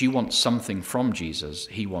 She wants something from Jesus.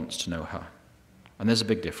 He wants to know her. And there's a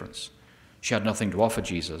big difference. She had nothing to offer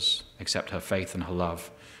Jesus except her faith and her love.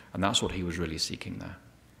 And that's what he was really seeking there.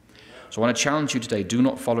 So I want to challenge you today, do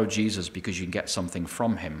not follow Jesus because you can get something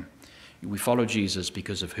from him. We follow Jesus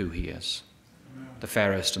because of who he is. The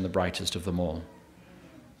fairest and the brightest of them all.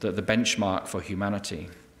 The benchmark for humanity.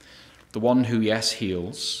 The one who, yes,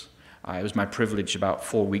 heals. It was my privilege about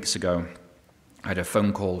 4 weeks ago. I had a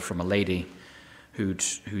phone call from a lady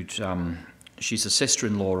she's a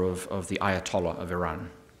sister-in-law of the Ayatollah of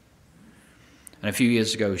Iran. And a few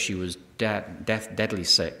years ago, she was deathly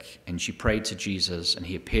sick, and she prayed to Jesus, and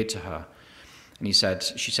he appeared to her. And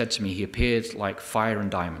she said to me, he appeared like fire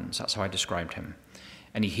and diamonds. That's how I described him.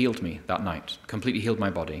 And he healed me that night, completely healed my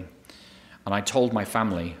body. And I told my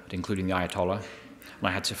family, including the Ayatollah, and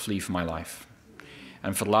I had to flee for my life.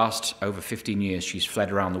 And for the last over 15 years, she's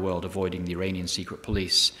fled around the world avoiding the Iranian secret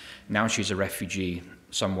police. Now she's a refugee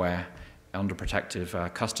somewhere under protective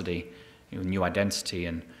custody, new identity.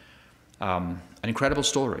 And an incredible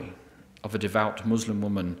story of a devout Muslim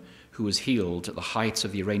woman who was healed at the height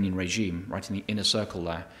of the Iranian regime, right in the inner circle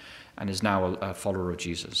there, and is now a follower of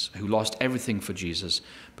Jesus, who lost everything for Jesus.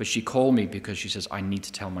 But she called me because she says, I need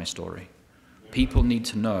to tell my story. People need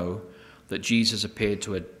to know that Jesus appeared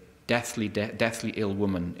to a deathly ill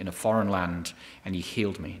woman in a foreign land, and he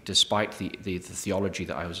healed me, despite the theology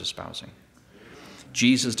that I was espousing.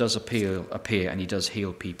 Jesus does appear, and he does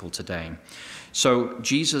heal people today. So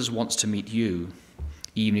Jesus wants to meet you,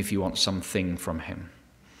 even if you want something from him.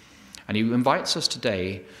 And he invites us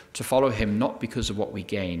today to follow him not because of what we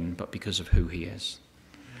gain, but because of who he is.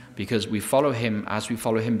 Because we follow him, as we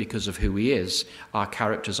follow him because of who he is, our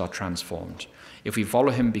characters are transformed. If we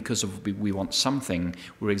follow him because we want something,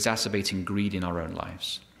 we're exacerbating greed in our own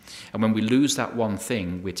lives. And when we lose that one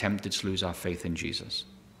thing, we're tempted to lose our faith in Jesus.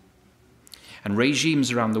 And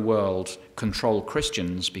regimes around the world control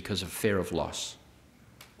Christians because of fear of loss.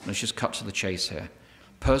 Let's just cut to the chase here.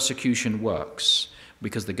 Persecution works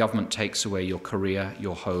because the government takes away your career,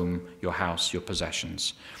 your home, your house, your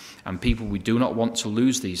possessions. And people, we do not want to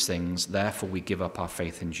lose these things, therefore we give up our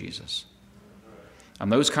faith in Jesus.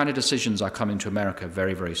 And those kind of decisions are coming to America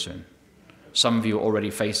very, very soon. Some of you are already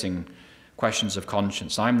facing questions of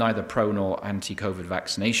conscience. I'm neither pro nor anti-COVID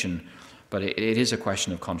vaccination, but it is a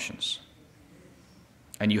question of conscience.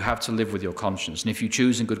 And you have to live with your conscience. And if you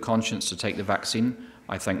choose in good conscience to take the vaccine,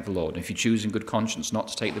 I thank the Lord. If you choose in good conscience not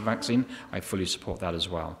to take the vaccine, I fully support that as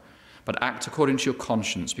well. But act according to your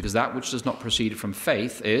conscience, because that which does not proceed from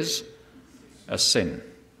faith is a sin.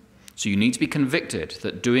 So you need to be convicted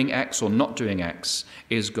that doing X or not doing X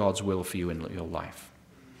is God's will for you in your life.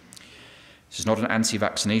 This is not an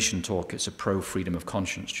anti-vaccination talk, it's a pro-freedom of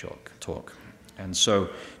conscience talk. And so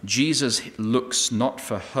Jesus looks not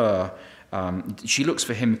for her, she looks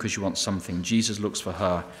for him because she wants something. Jesus looks for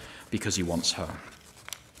her because he wants her.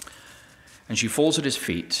 And she falls at his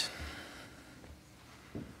feet.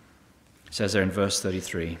 It says there in verse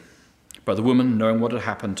 33, but the woman, knowing what had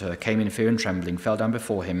happened to her, came in fear and trembling, fell down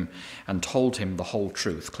before him, and told him the whole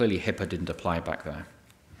truth. Clearly, HIPAA didn't apply back there.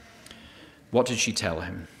 What did she tell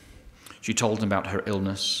him? She told him about her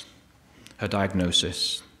illness, her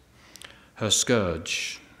diagnosis, her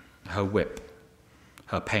scourge, her whip,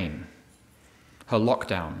 her pain, her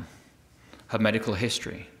lockdown, her medical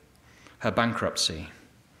history, her bankruptcy,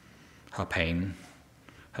 her pain,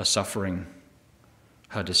 her suffering,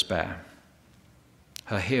 her despair,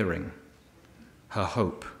 her hearing, her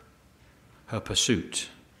hope, her pursuit,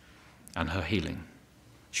 and her healing.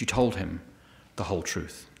 She told him the whole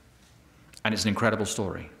truth. And it's an incredible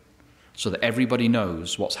story, so that everybody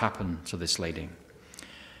knows what's happened to this lady.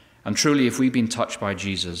 And truly, if we've been touched by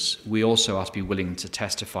Jesus, we also have to be willing to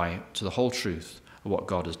testify to the whole truth of what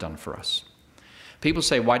God has done for us. People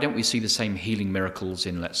say, why don't we see the same healing miracles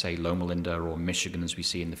in, let's say, Loma Linda or Michigan as we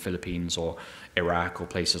see in the Philippines or Iraq or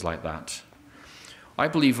places like that? I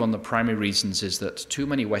believe one of the primary reasons is that too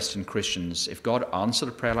many Western Christians, if God answered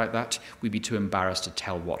a prayer like that, we'd be too embarrassed to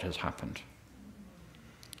tell what has happened.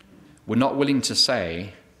 We're not willing to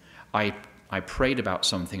say, I prayed about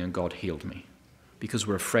something and God healed me, because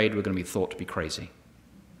we're afraid we're going to be thought to be crazy.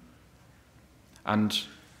 And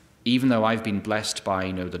Even though I've been blessed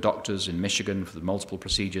by, the doctors in Michigan for the multiple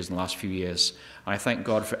procedures in the last few years, I thank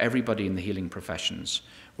God for everybody in the healing professions,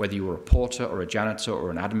 whether you were a porter or a janitor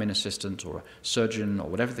or an admin assistant or a surgeon or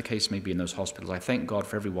whatever the case may be in those hospitals. I thank God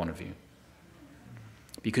for every one of you.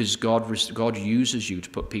 Because God uses you to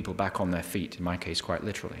put people back on their feet, in my case, quite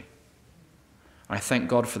literally. I thank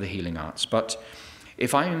God for the healing arts. But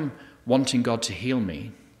if I'm wanting God to heal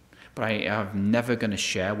me, but I am never going to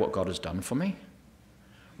share what God has done for me,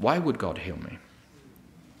 why would God heal me?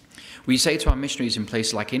 We say to our missionaries in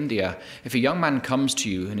places like India, if a young man comes to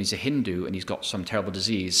you and he's a Hindu and he's got some terrible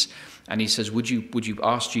disease, and he says, would you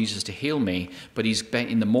ask Jesus to heal me? But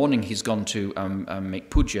in the morning he's gone to make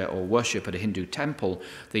puja or worship at a Hindu temple,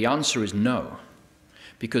 the answer is no.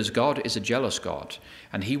 Because God is a jealous God,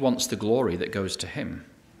 and he wants the glory that goes to him.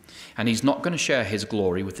 And he's not going to share his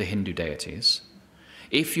glory with the Hindu deities.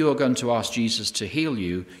 If you are going to ask Jesus to heal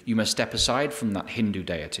you, you must step aside from that Hindu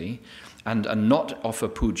deity and not offer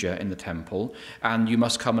puja in the temple, and you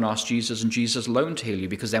must come and ask Jesus and Jesus alone to heal you,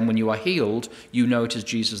 because then when you are healed, you know it is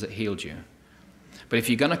Jesus that healed you. But if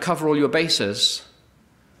you're going to cover all your bases,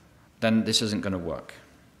 then this isn't going to work.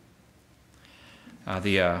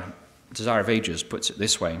 The Desire of Ages puts it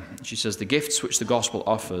this way. She says, the gifts which the gospel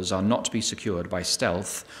offers are not to be secured by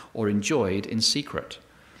stealth or enjoyed in secret.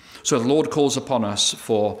 So the Lord calls upon us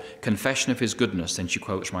for confession of his goodness. Then she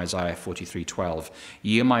quotes from Isaiah 43:12.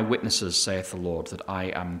 Ye are my witnesses, saith the Lord, that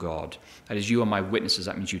I am God. That is, you are my witnesses.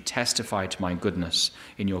 That means you testify to my goodness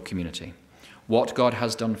in your community. What God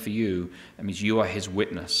has done for you, that means you are his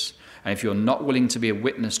witness. And if you're not willing to be a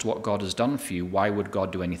witness to what God has done for you, why would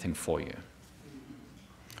God do anything for you?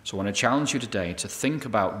 So I want to challenge you today to think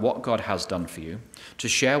about what God has done for you, to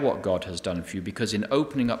share what God has done for you, because in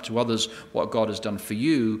opening up to others what God has done for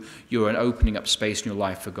you, you're opening up space in your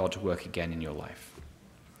life for God to work again in your life.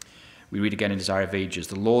 We read again in Desire of Ages,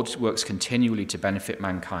 the Lord works continually to benefit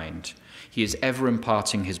mankind. He is ever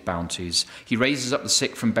imparting his bounties. He raises up the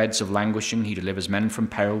sick from beds of languishing. He delivers men from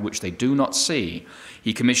peril which they do not see.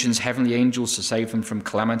 He commissions heavenly angels to save them from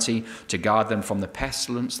calamity, to guard them from the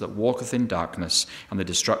pestilence that walketh in darkness and the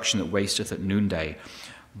destruction that wasteth at noonday.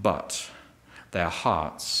 But their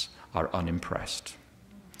hearts are unimpressed.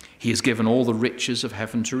 He has given all the riches of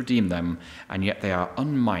heaven to redeem them, and yet they are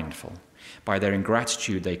unmindful. By their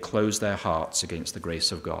ingratitude they close their hearts against the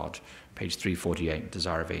grace of God. Page 348,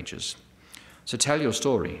 Desire of Ages. So tell your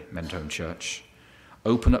story, Mentone Church.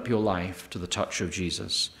 Open up your life to the touch of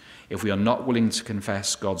Jesus. If we are not willing to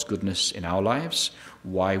confess God's goodness in our lives,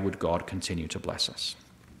 why would God continue to bless us?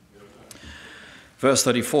 Verse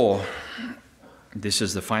 34, this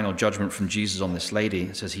is the final judgment from Jesus on this lady.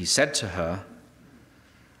 It says, he said to her,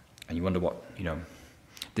 and you wonder what,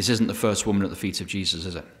 this isn't the first woman at the feet of Jesus,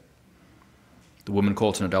 is it? The woman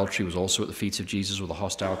caught in adultery was also at the feet of Jesus with a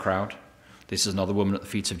hostile crowd. This is another woman at the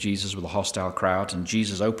feet of Jesus with a hostile crowd, and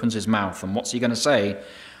Jesus opens his mouth, and what's he going to say?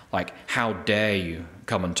 Like, how dare you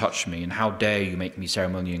come and touch me, and how dare you make me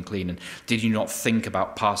ceremonially unclean, and did you not think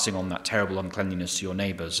about passing on that terrible uncleanliness to your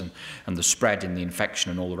neighbors, and the spread in the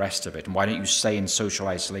infection and all the rest of it, and why don't you stay in social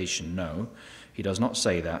isolation? No, he does not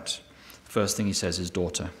say that. The first thing he says is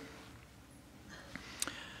daughter.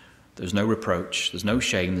 There's no reproach, there's no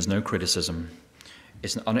shame, there's no criticism.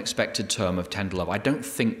 It's an unexpected term of tender love. I don't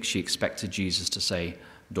think she expected Jesus to say,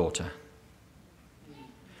 daughter.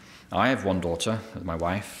 I have one daughter, my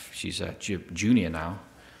wife. She's a junior now.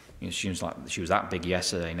 She was that big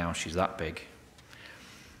yesterday, now she's that big.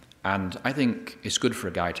 And I think it's good for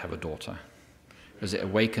a guy to have a daughter, because it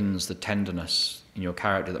awakens the tenderness in your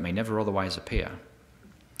character that may never otherwise appear.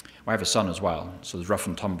 I have a son as well, so there's rough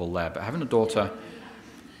and tumble there. But having a daughter,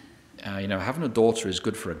 having a daughter is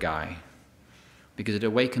good for a guy, because it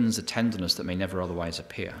awakens the tenderness that may never otherwise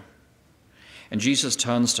appear. And Jesus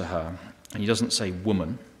turns to her, and he doesn't say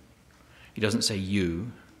woman, he doesn't say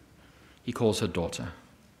you, he calls her daughter.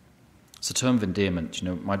 It's a term of endearment.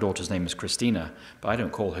 My daughter's name is Christina, but I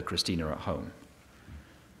don't call her Christina at home.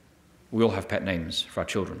 We all have pet names for our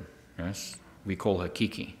children, yes? We call her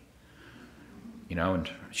Kiki, and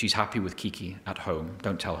she's happy with Kiki at home.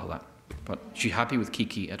 Don't tell her that, but she's happy with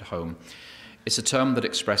Kiki at home. It's a term that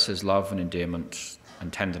expresses love and endearment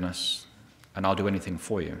and tenderness, and I'll do anything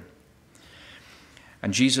for you.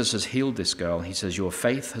 And Jesus has healed this girl. He says, your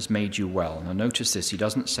faith has made you well. Now notice this, he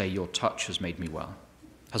doesn't say your touch has made you well.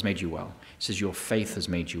 He says your faith has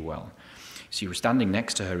made you well. See, we're standing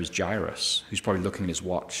next to her is Jairus, who's probably looking at his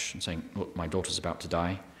watch and saying, look, my daughter's about to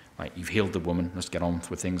die. Right, you've healed the woman, let's get on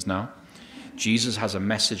with things now. Jesus has a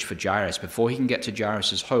message for Jairus. Before he can get to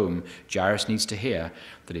Jairus' home, Jairus needs to hear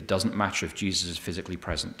that it doesn't matter if Jesus is physically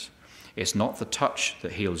present. It's not the touch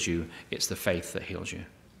that heals you, it's the faith that heals you.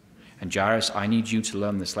 And Jairus, I need you to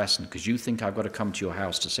learn this lesson because you think I've got to come to your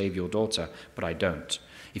house to save your daughter, but I don't.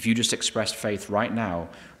 If you just expressed faith right now,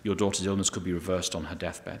 your daughter's illness could be reversed on her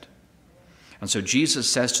deathbed. And so Jesus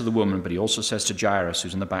says to the woman, but he also says to Jairus,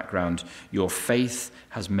 who's in the background, your faith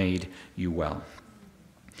has made you well.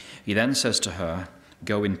 He then says to her,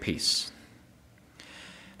 go in peace.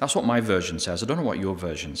 That's what my version says. I don't know what your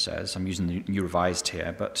version says. I'm using the New Revised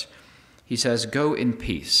here, but he says, go in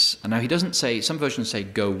peace. And now he doesn't say, some versions say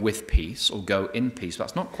go with peace or go in peace, but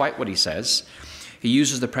that's not quite what he says. He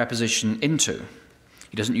uses the preposition into.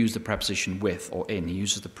 He doesn't use the preposition with or in. He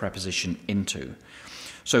uses the preposition into.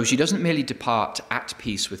 So she doesn't merely depart at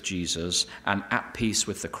peace with Jesus and at peace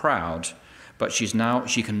with the crowd, but she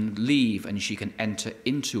can leave and she can enter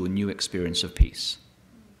into a new experience of peace.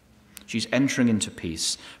 She's entering into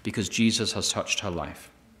peace because Jesus has touched her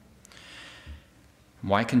life.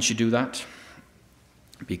 Why can she do that?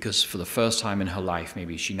 Because for the first time in her life,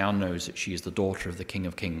 maybe she now knows that she is the daughter of the King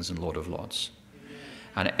of Kings and Lord of Lords.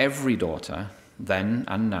 And every daughter, then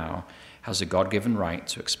and now, has a God-given right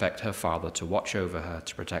to expect her father to watch over her,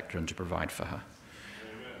 to protect her, and to provide for her.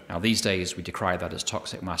 Now, these days, we decry that as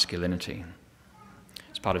toxic masculinity.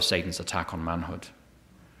 It's part of Satan's attack on manhood.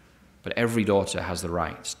 But every daughter has the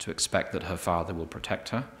right to expect that her father will protect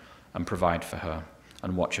her and provide for her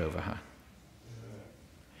and watch over her.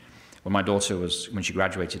 When my daughter when she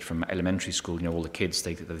graduated from elementary school, all the kids,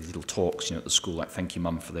 they did these little talks, at the school, like, thank you,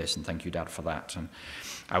 Mum, for this, and thank you, Dad, for that. And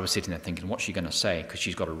I was sitting there thinking, what's she going to say? Because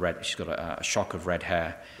she's got a shock of red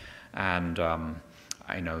hair. And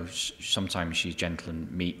I know sometimes she's gentle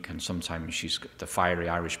and meek, and sometimes the fiery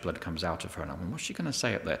Irish blood comes out of her. And I went, what's she going to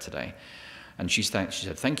say up there today? And she said,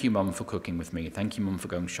 thank you, Mum, for cooking with me. Thank you, Mum, for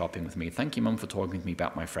going shopping with me. Thank you, Mum, for talking with me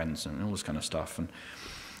about my friends and all this kind of stuff.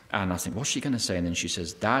 And I think, what's she going to say? And then she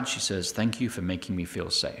says, Dad, she says, thank you for making me feel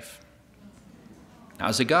safe. Now,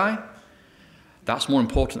 as a guy, that's more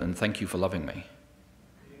important than thank you for loving me.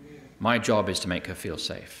 My job is to make her feel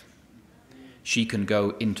safe. She can go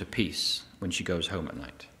into peace when she goes home at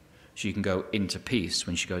night. She can go into peace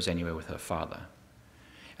when she goes anywhere with her father.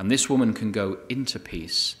 And this woman can go into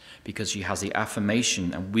peace because she has the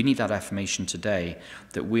affirmation, and we need that affirmation today,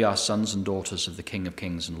 that we are sons and daughters of the King of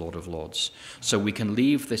Kings and Lord of Lords. So we can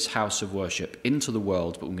leave this house of worship into the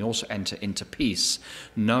world, but we can also enter into peace,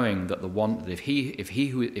 knowing that if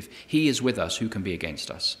he is with us, who can be against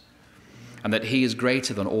us? And that he is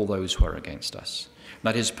greater than all those who are against us.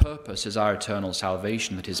 That his purpose is our eternal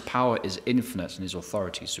salvation, that his power is infinite and his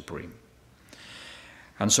authority supreme.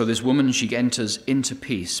 And so this woman, she enters into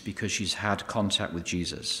peace because she's had contact with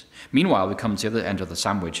Jesus. Meanwhile, we come to the other end of the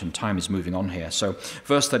sandwich, and time is moving on here. So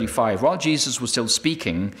verse 35, while Jesus was still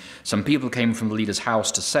speaking, some people came from the leader's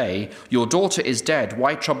house to say, your daughter is dead.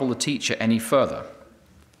 Why trouble the teacher any further?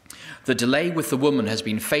 The delay with the woman has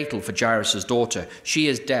been fatal for Jairus' daughter. She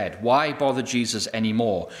is dead. Why bother Jesus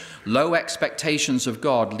anymore? Low expectations of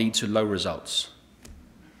God lead to low results.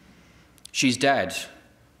 She's dead.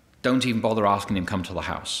 Don't even bother asking him to come to the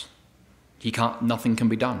house. Nothing can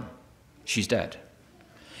be done. She's dead.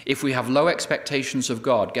 If we have low expectations of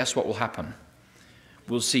God, guess what will happen?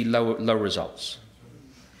 We'll see low results.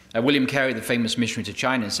 William Carey, the famous missionary to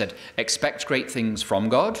China, said, expect great things from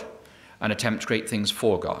God and attempt great things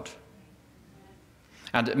for God.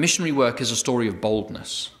 And missionary work is a story of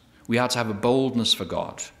boldness. We are to have a boldness for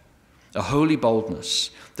God, a holy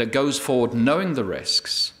boldness that goes forward knowing the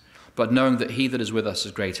risks, but knowing that he that is with us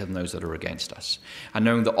is greater than those that are against us. And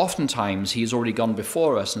knowing that oftentimes he has already gone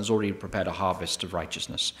before us and has already prepared a harvest of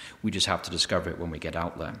righteousness. We just have to discover it when we get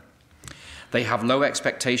out there. They have low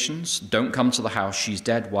expectations. Don't come to the house. She's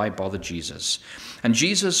dead. Why bother Jesus? And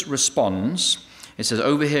Jesus responds. It says,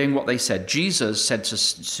 overhearing what they said, Jesus said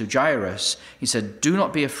to Jairus, he said, do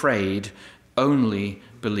not be afraid, only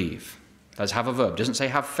believe. That is, have a verb. It doesn't say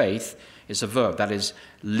have faith. It's a verb. That is,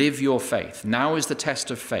 live your faith. Now is the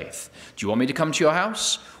test of faith. Do you want me to come to your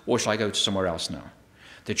house, or shall I go to somewhere else now?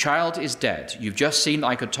 The child is dead. You've just seen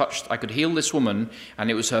I could heal this woman,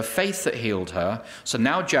 and it was her faith that healed her. So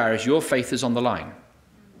now, Jairus, your faith is on the line.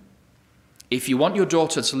 If you want your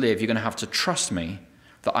daughter to live, you're going to have to trust me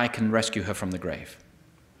that I can rescue her from the grave.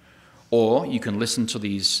 Or you can listen to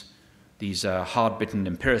these hard-bitten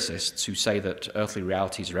empiricists who say that earthly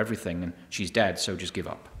realities are everything, and she's dead, so just give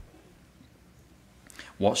up.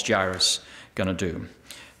 What's Jairus going to do?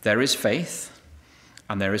 There is faith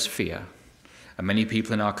and there is fear. And many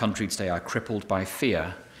people in our country today are crippled by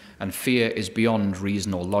fear, and fear is beyond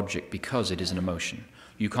reason or logic because it is an emotion.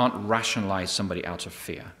 You can't rationalize somebody out of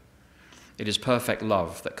fear. It is perfect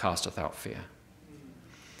love that casteth out fear.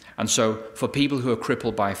 And so for people who are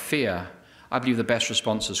crippled by fear, I believe the best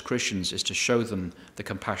response as Christians is to show them the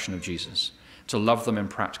compassion of Jesus, to love them in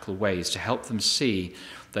practical ways, to help them see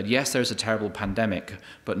that yes, there's a terrible pandemic,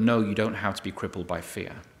 but no, you don't have to be crippled by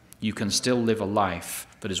fear. You can still live a life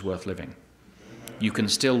that is worth living. You can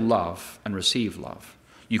still love and receive love.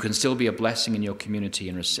 You can still be a blessing in your community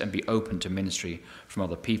and be open to ministry from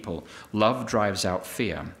other people. Love drives out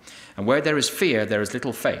fear. And where there is fear, there is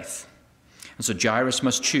little faith. And so Jairus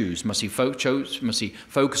must choose. Must he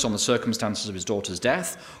focus on the circumstances of his daughter's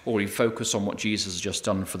death, or will he focus on what Jesus has just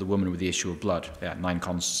done for the woman with the issue of blood? Yeah,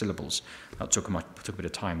 9 syllables. That took a bit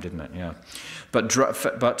of time, didn't it? Yeah. But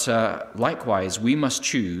likewise, we must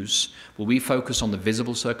choose. Will we focus on the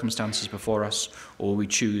visible circumstances before us, or will we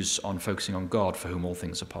choose on focusing on God, for whom all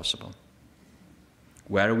things are possible?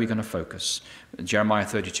 Where are we going to focus? Jeremiah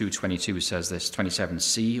 32:22 says this, 27,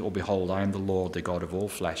 "See or behold, I am the Lord, the God of all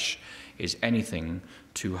flesh. Is anything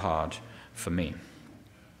too hard for me?"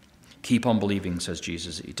 Keep on believing, says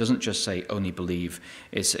Jesus. It doesn't just say only believe.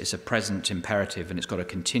 It's a present imperative, and it's got a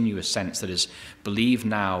continuous sense that is believe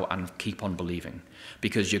now and keep on believing.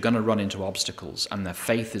 Because you're going to run into obstacles, and the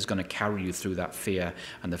faith is going to carry you through that fear,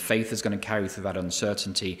 and the faith is going to carry you through that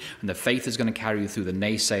uncertainty, and the faith is going to carry you through the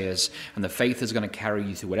naysayers, and the faith is going to carry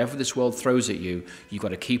you through whatever this world throws at you. You've got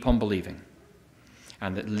to keep on believing.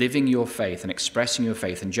 And that living your faith and expressing your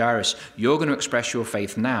faith. And Jairus, you're going to express your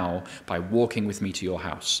faith now by walking with me to your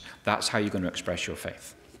house. That's how you're going to express your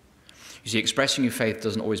faith. You see, expressing your faith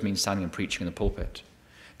doesn't always mean standing and preaching in the pulpit.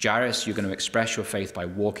 Jairus, you're going to express your faith by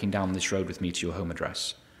walking down this road with me to your home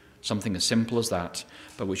address. Something as simple as that,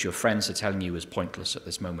 but which your friends are telling you is pointless at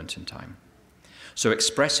this moment in time. So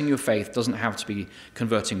expressing your faith doesn't have to be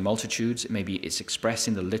converting multitudes. Maybe it's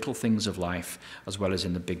expressing the little things of life as well as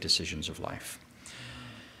in the big decisions of life.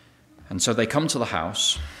 And so they come to the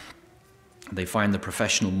house. They find the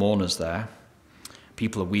professional mourners there.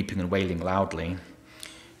 People are weeping and wailing loudly.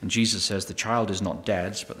 And Jesus says, the child is not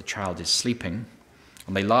dead, but the child is sleeping.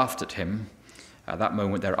 And they laughed at him. At that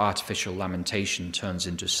moment, their artificial lamentation turns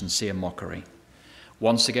into sincere mockery.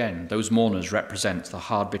 Once again, those mourners represent the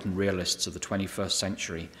hard-bitten realists of the 21st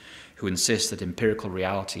century who insist that empirical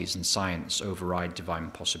realities and science override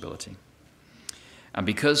divine possibility. And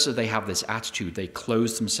because they have this attitude, they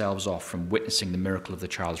close themselves off from witnessing the miracle of the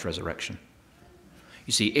child's resurrection.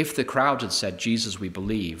 You see, if the crowd had said, Jesus, we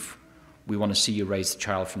believe, we want to see you raise the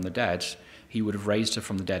child from the dead, he would have raised her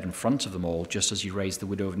from the dead in front of them all, just as he raised the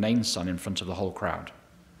widow of Nain's son in front of the whole crowd,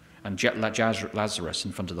 and Lazarus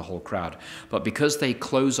in front of the whole crowd. But because they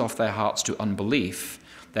close off their hearts to unbelief,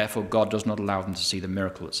 therefore God does not allow them to see the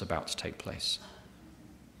miracle that's about to take place.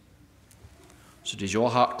 So does your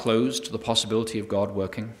heart close to the possibility of God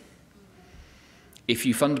working? If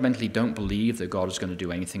you fundamentally don't believe that God is going to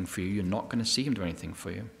do anything for you, you're not going to see him do anything for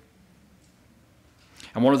you.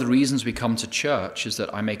 And one of the reasons we come to church is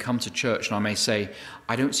that I may come to church and I may say,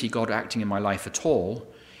 I don't see God acting in my life at all.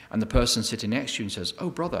 And the person sitting next to you says, oh,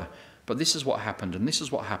 brother, but this is what happened, and this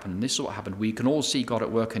is what happened, and this is what happened. We can all see God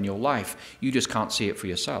at work in your life. You just can't see it for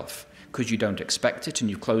yourself because you don't expect it and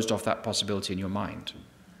you've closed off that possibility in your mind.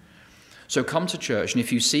 So come to church, and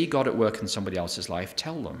if you see God at work in somebody else's life,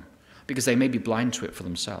 tell them, because they may be blind to it for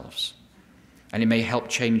themselves. And it may help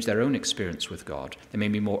change their own experience with God. They may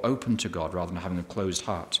be more open to God rather than having a closed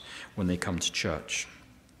heart when they come to church.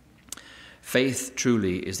 Faith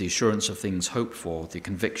truly is the assurance of things hoped for, the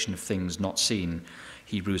conviction of things not seen.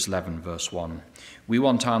 Hebrews 11, verse 1. We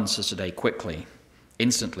want answers today quickly,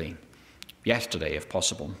 instantly, yesterday if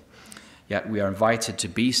possible. Yet we are invited to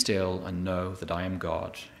be still and know that I am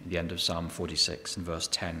God, at the end of Psalm 46 and verse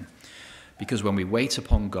 10. Because when we wait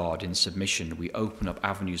upon God in submission, we open up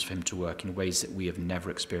avenues for him to work in ways that we have never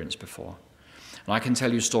experienced before. And I can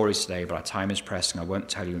tell you stories today, but our time is pressing. I won't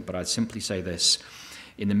tell you, but I'd simply say this.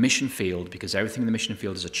 In the mission field, because everything in the mission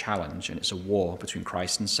field is a challenge and it's a war between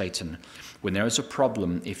Christ and Satan, when there is a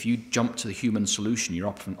problem, if you jump to the human solution,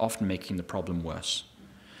 you're often making the problem worse.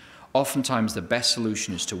 Oftentimes, the best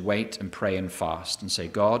solution is to wait and pray and fast and say,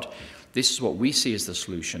 God, this is what we see as the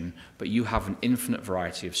solution, but you have an infinite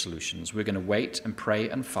variety of solutions. We're going to wait and pray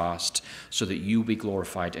and fast so that you'll be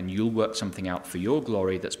glorified and you'll work something out for your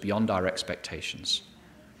glory that's beyond our expectations.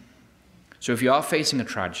 So if you are facing a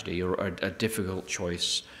tragedy or a difficult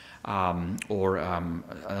choice or an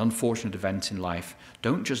unfortunate event in life,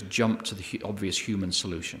 don't just jump to the obvious human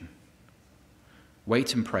solution.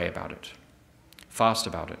 Wait and pray about it. Fast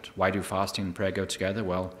about it. Why do fasting and prayer go together?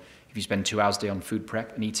 Well, if you spend 2 hours a day on food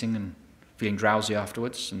prep and eating and feeling drowsy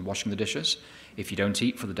afterwards and washing the dishes, if you don't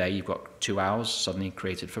eat for the day, you've got 2 hours suddenly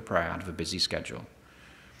created for prayer out of a busy schedule.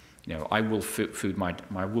 I will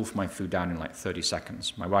wolf my food down in like 30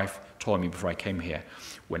 seconds. My wife told me before I came here,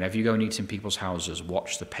 whenever you go and eat in people's houses,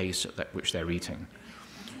 watch the pace at which they're eating.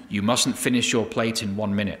 You mustn't finish your plate in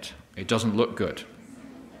 1 minute. It doesn't look good.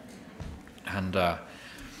 And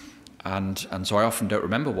so I often don't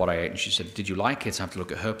remember what I ate. And she said, "Did you like it?" I have to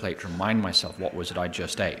look at her plate to remind myself what was it I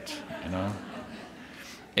just ate.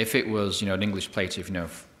 If it was an English plate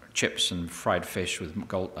of chips and fried fish with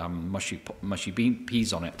mushy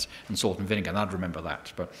peas on it and salt and vinegar, and I'd remember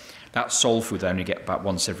that. But that's soul food I only get about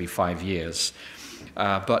once every 5 years.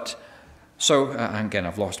 Again,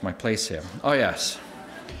 I've lost my place here. Oh yes.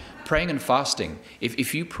 Praying and fasting.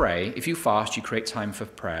 If you fast, you create time for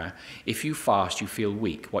prayer. If you fast, you feel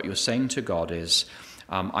weak. What you're saying to God is,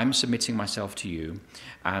 I'm submitting myself to you,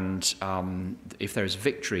 and if there is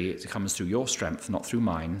victory, it comes through your strength, not through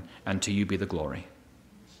mine, and to you be the glory.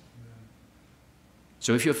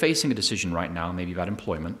 So if you're facing a decision right now, maybe about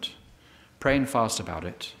employment, pray and fast about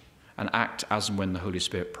it, and act as and when the Holy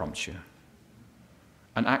Spirit prompts you.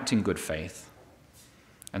 And act in good faith,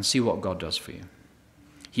 and see what God does for you.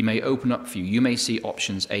 He may open up for you. You may see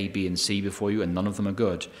options A, B, and C before you, and none of them are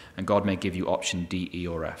good. And God may give you option D, E,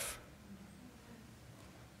 or F.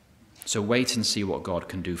 So wait and see what God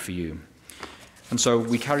can do for you. And so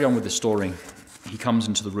we carry on with the story. He comes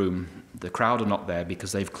into the room. The crowd are not there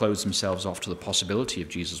because they've closed themselves off to the possibility of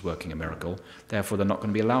Jesus working a miracle. Therefore, they're not going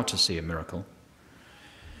to be allowed to see a miracle.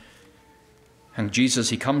 And Jesus,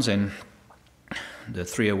 he comes in. The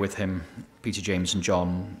three are with him, Peter, James, and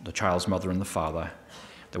John, the child's mother and the father.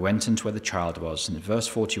 They went into where the child was, and in verse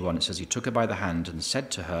 41 it says, he took her by the hand and said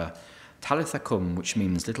to her, Talitha cum, which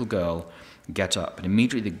means, little girl, get up. And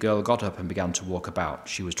immediately the girl got up and began to walk about.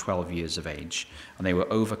 She was 12 years of age, and they were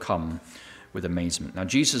overcome with amazement. Now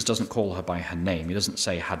Jesus doesn't call her by her name. He doesn't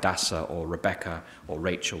say Hadassah or Rebecca or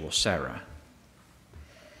Rachel or Sarah.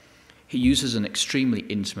 He uses an extremely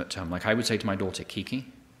intimate term, like I would say to my daughter, Kiki.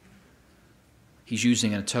 He's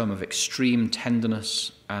using a term of extreme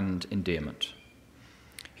tenderness and endearment.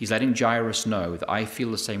 He's letting Jairus know that I feel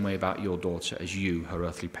the same way about your daughter as you, her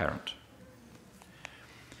earthly parent.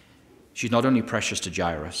 She's not only precious to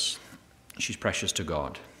Jairus, she's precious to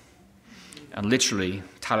God. And literally,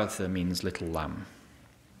 Talitha means little lamb.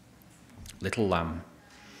 Little lamb.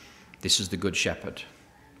 This is the good shepherd.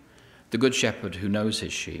 The good shepherd who knows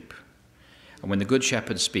his sheep. And when the good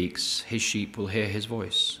shepherd speaks, his sheep will hear his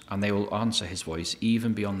voice, and they will answer his voice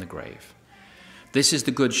even beyond the grave. This is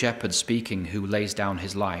the good shepherd speaking who lays down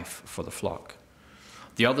his life for the flock.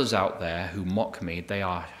 The others out there who mock me, they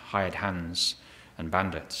are hired hands and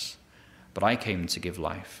bandits. But I came to give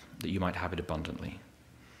life, that you might have it abundantly.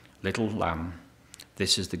 Little lamb,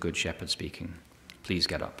 this is the good shepherd speaking. Please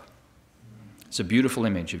get up. It's a beautiful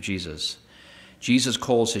image of Jesus. Jesus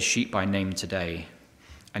calls his sheep by name today,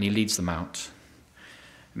 and he leads them out.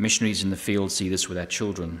 Missionaries in the field see this with their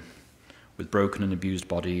children, with broken and abused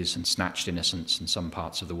bodies and snatched innocence in some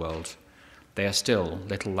parts of the world. They are still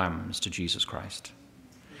little lambs to Jesus Christ.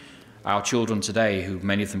 Our children today, who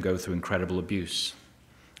many of them go through incredible abuse,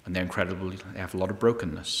 and they have a lot of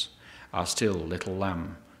brokenness, are still little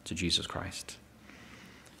lamb to Jesus Christ.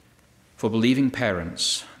 For believing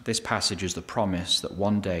parents, this passage is the promise that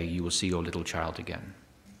one day you will see your little child again.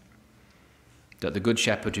 That the good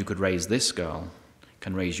shepherd who could raise this girl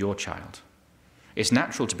can raise your child. It's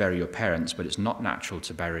natural to bury your parents, but it's not natural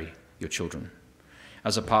to bury your children.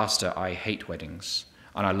 As a pastor, I hate weddings,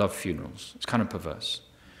 and I love funerals. It's kind of perverse.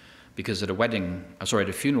 Because at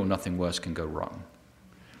a funeral, nothing worse can go wrong.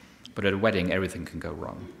 But at a wedding, everything can go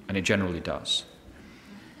wrong, and it generally does.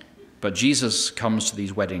 But Jesus comes to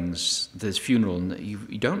these weddings, this funeral, and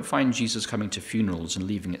you don't find Jesus coming to funerals and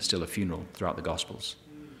leaving it still a funeral throughout the Gospels.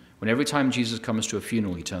 When every time Jesus comes to a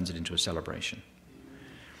funeral, he turns it into a celebration.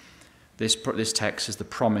 This text is the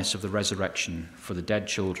promise of the resurrection for the dead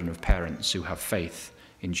children of parents who have faith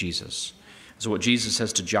in Jesus. So what Jesus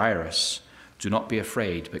says to Jairus, do not be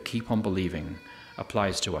afraid, but keep on believing,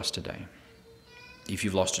 applies to us today. If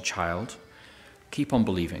you've lost a child, keep on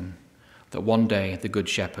believing that one day the good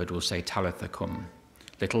shepherd will say, Talitha cum,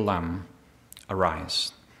 little lamb,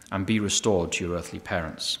 arise, and be restored to your earthly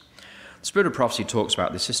parents. The Spirit of Prophecy talks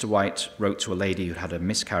about this. Sister White wrote to a lady who had a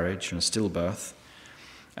miscarriage and a stillbirth,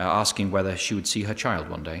 asking whether she would see her child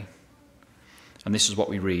one day. And this is what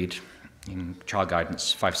we read in Child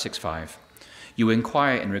Guidance 565. You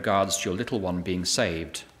inquire in regards to your little one being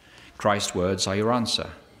saved. Christ's words are your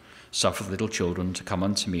answer. Suffer the little children to come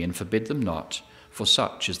unto me, and forbid them not, for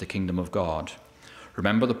such is the kingdom of God.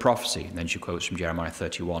 Remember the prophecy, and then she quotes from Jeremiah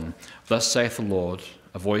 31. Thus saith the Lord,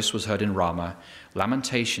 A voice was heard in Ramah,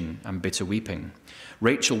 lamentation and bitter weeping.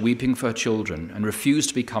 Rachel weeping for her children, and refused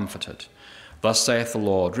to be comforted. Thus saith the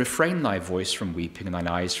Lord, refrain thy voice from weeping and thine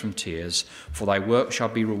eyes from tears, for thy work shall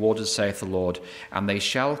be rewarded, saith the Lord, and they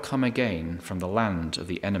shall come again from the land of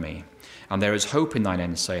the enemy. And there is hope in thine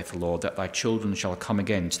end, saith the Lord, that thy children shall come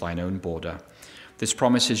again to thine own border. This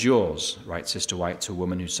promise is yours, writes Sister White to a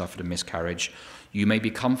woman who suffered a miscarriage. You may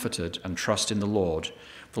be comforted and trust in the Lord.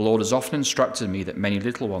 The Lord has often instructed me that many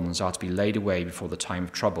little ones are to be laid away before the time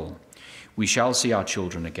of trouble. We shall see our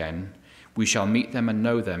children again. We shall meet them and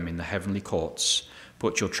know them in the heavenly courts.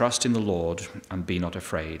 Put your trust in the Lord and be not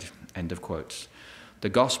afraid. End of quote. The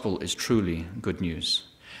gospel is truly good news.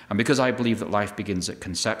 And because I believe that life begins at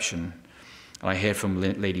conception, and I hear from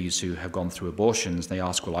ladies who have gone through abortions, they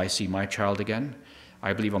ask, will I see my child again?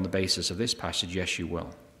 I believe on the basis of this passage, yes, you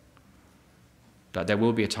will. That there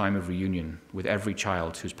will be a time of reunion with every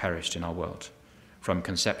child who's perished in our world, from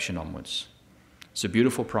conception onwards. It's a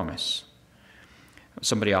beautiful promise.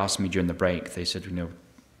 Somebody asked me during the break, they said,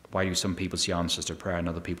 why do some people see answers to prayer and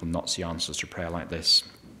other people not see answers to prayer like this?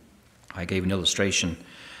 I gave an illustration.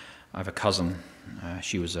 I have a cousin.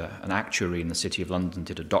 She was an actuary in the City of London,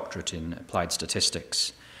 did a doctorate in applied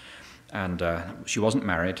statistics. And she wasn't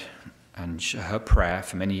married, and her prayer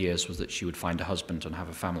for many years was that she would find a husband and have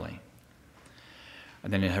a family.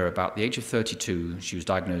 And then about the age of 32, she was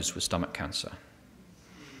diagnosed with stomach cancer.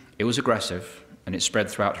 It was aggressive, and it spread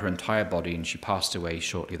throughout her entire body, and she passed away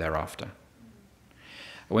shortly thereafter.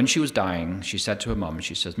 When she was dying, she said to her mum,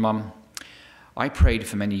 she says, Mum, I prayed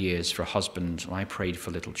for many years for a husband, and I prayed for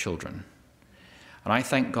little children. And I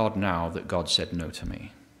thank God now that God said no to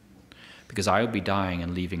me, because I would be dying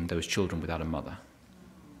and leaving those children without a mother.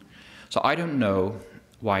 So I don't know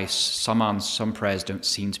why some prayers don't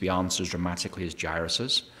seem to be answered as dramatically as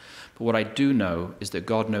Jairus's, but what I do know is that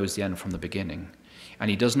God knows the end from the beginning, and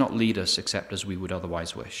he does not lead us except as we would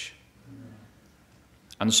otherwise wish.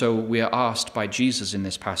 And so we are asked by Jesus in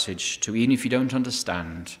this passage to, even if you don't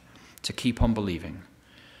understand, to keep on believing,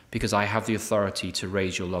 because I have the authority to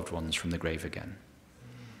raise your loved ones from the grave again.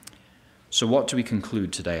 So what do we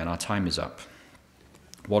conclude today? And our time is up.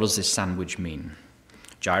 What does this sandwich mean?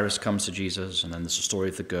 Jairus comes to Jesus, and then there's the story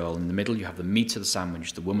of the girl. In the middle, you have the meat of the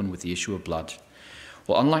sandwich, the woman with the issue of blood.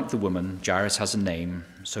 Well, unlike the woman, Jairus has a name,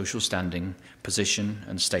 social standing, position,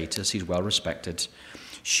 and status. He's well respected.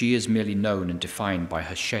 She is merely known and defined by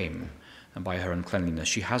her shame and by her uncleanliness.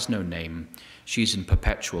 She has no name. She's in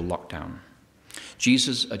perpetual lockdown.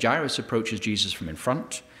 Jairus approaches Jesus from in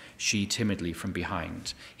front, she timidly from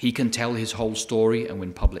behind. He can tell his whole story and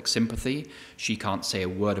win public sympathy. She can't say a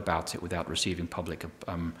word about it without receiving public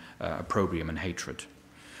opprobrium and hatred.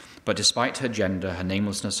 But despite her gender, her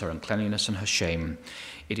namelessness, her uncleanliness, and her shame,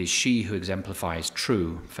 it is she who exemplifies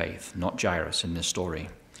true faith, not Jairus in this story.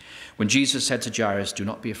 When Jesus said to Jairus, do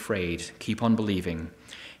not be afraid, keep on believing,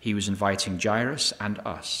 he was inviting Jairus and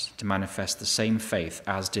us to manifest the same faith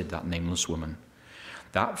as did that nameless woman.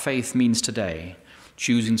 That faith means today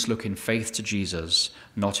choosing to look in faith to Jesus,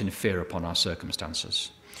 not in fear upon our circumstances.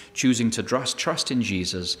 Choosing to trust in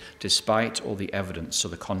Jesus despite all the evidence to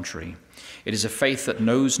the contrary. It is a faith that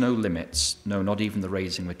knows no limits, no, not even the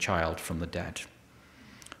raising of a child from the dead.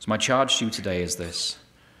 So my charge to you today is this: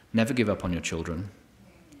 never give up on your children,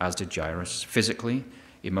 as did Jairus, physically,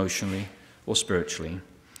 emotionally, or spiritually.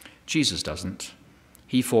 Jesus doesn't.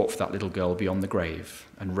 He fought for that little girl beyond the grave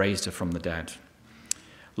and raised her from the dead.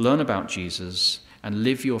 Learn about Jesus and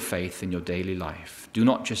live your faith in your daily life. Do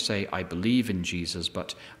not just say, I believe in Jesus,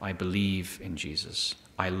 but I believe in Jesus.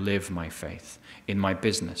 I live my faith. In my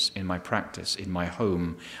business, in my practice, in my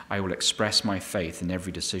home, I will express my faith in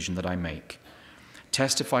every decision that I make.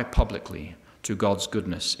 Testify publicly to God's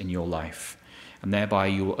goodness in your life, and thereby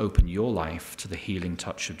you will open your life to the healing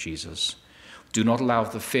touch of Jesus. Do not allow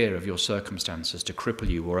the fear of your circumstances to cripple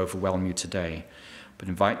you or overwhelm you today, but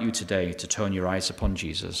invite you today to turn your eyes upon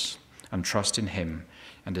Jesus and trust in him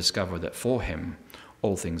and discover that for him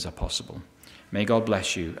all things are possible. May God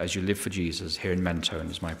bless you as you live for Jesus here in Mentone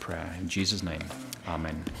is my prayer. In Jesus' name,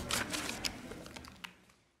 amen.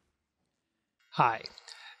 Hi.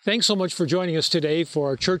 Thanks so much for joining us today for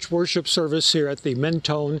our church worship service here at the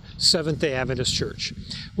Mentone Seventh-day Adventist Church.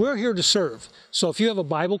 We're here to serve, so if you have a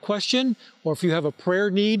Bible question or if you have a prayer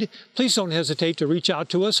need, please don't hesitate to reach out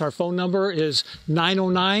to us. Our phone number is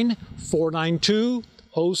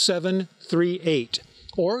 909-492-0738,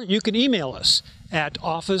 or you can email us at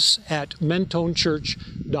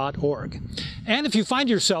office@mentonechurch.org. And if you find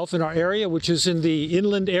yourself in our area, which is in the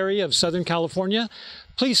inland area of Southern California,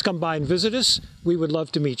 please come by and visit us. We would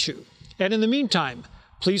love to meet you. And in the meantime,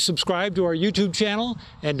 Please subscribe to our YouTube channel,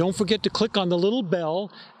 and don't forget to click on the little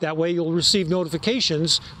bell. That way you'll receive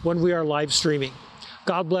notifications when we are live streaming.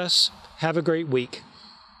 God bless. Have a great week.